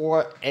tuned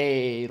for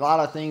a lot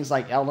of things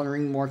like Elden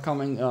Ring more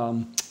coming.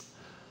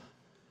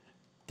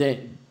 The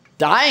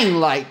Dying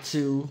Light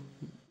 2.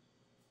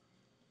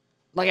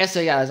 Like I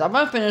said, guys, I'm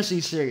going to finish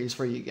these series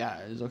for you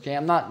guys, okay?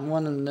 I'm not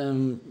one of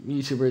them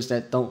YouTubers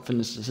that don't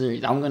finish the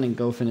series. I'm going to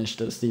go finish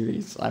the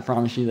series. I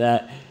promise you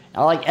that.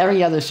 I like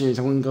every other series.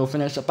 I'm going to go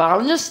finish it. But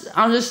I'm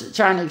just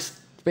trying to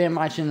expand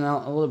my channel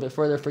out a little bit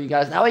further for you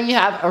guys. That way you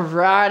have a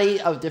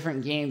variety of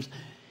different games.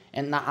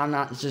 And I'm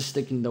not just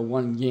sticking to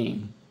one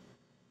game.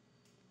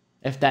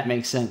 If that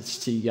makes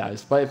sense to you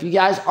guys. But if you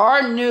guys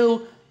are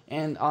new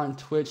and on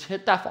Twitch,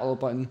 hit that follow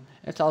button.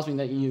 It tells me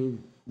that you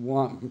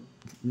want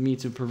me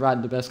to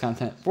provide the best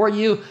content for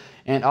you.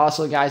 And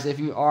also, guys, if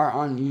you are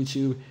on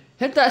YouTube,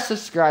 hit that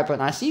subscribe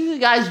button. I see you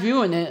guys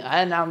viewing it,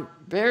 and I'm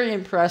very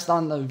impressed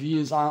on the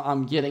views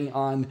I'm getting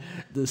on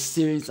the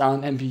series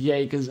on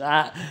NBA, because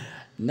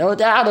no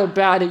doubt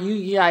about it,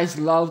 you guys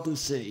love the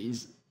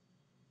series.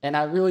 And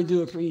I really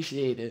do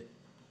appreciate it.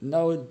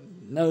 No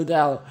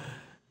doubt.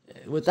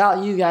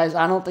 Without you guys,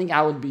 I don't think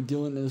I would be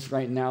doing this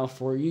right now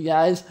for you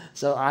guys.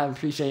 So I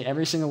appreciate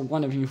every single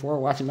one of you for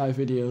watching my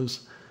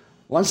videos.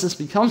 Once this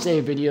becomes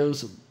a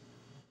videos.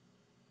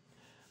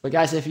 But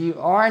guys, if you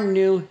are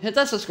new, hit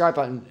that subscribe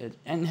button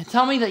and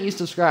tell me that you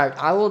subscribed.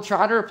 I will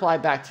try to reply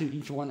back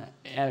to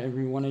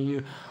every one of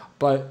you.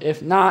 But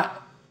if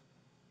not,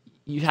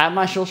 you have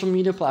my social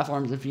media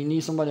platforms. If you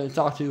need somebody to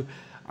talk to,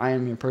 I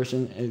am your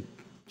person.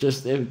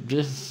 Just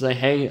say,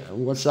 hey,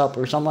 what's up,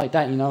 or something like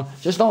that, you know.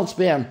 Just don't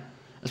spam,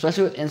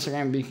 especially with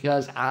Instagram,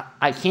 because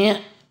I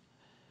can't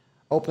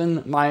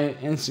open my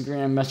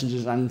Instagram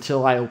messages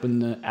until I open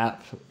the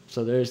app.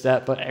 So there's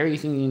that. But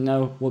everything you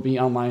know will be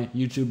on my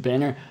YouTube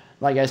banner.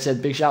 Like I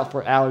said, big shout out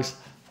for Alex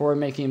for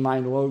making my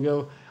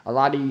logo. A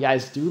lot of you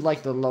guys do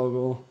like the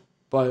logo,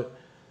 but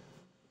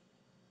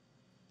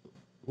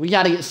we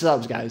got to get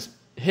subs, guys.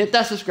 Hit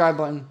that subscribe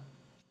button.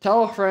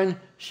 Tell a friend,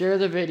 share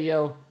the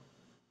video,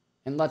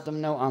 and let them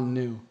know I'm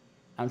new.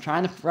 I'm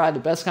trying to provide the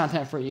best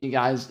content for you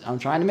guys. I'm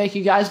trying to make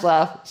you guys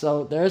laugh.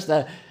 So there's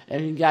that.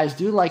 If you guys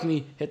do like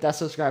me, hit that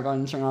subscribe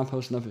button, turn on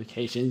post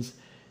notifications,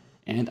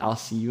 and I'll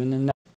see you in the next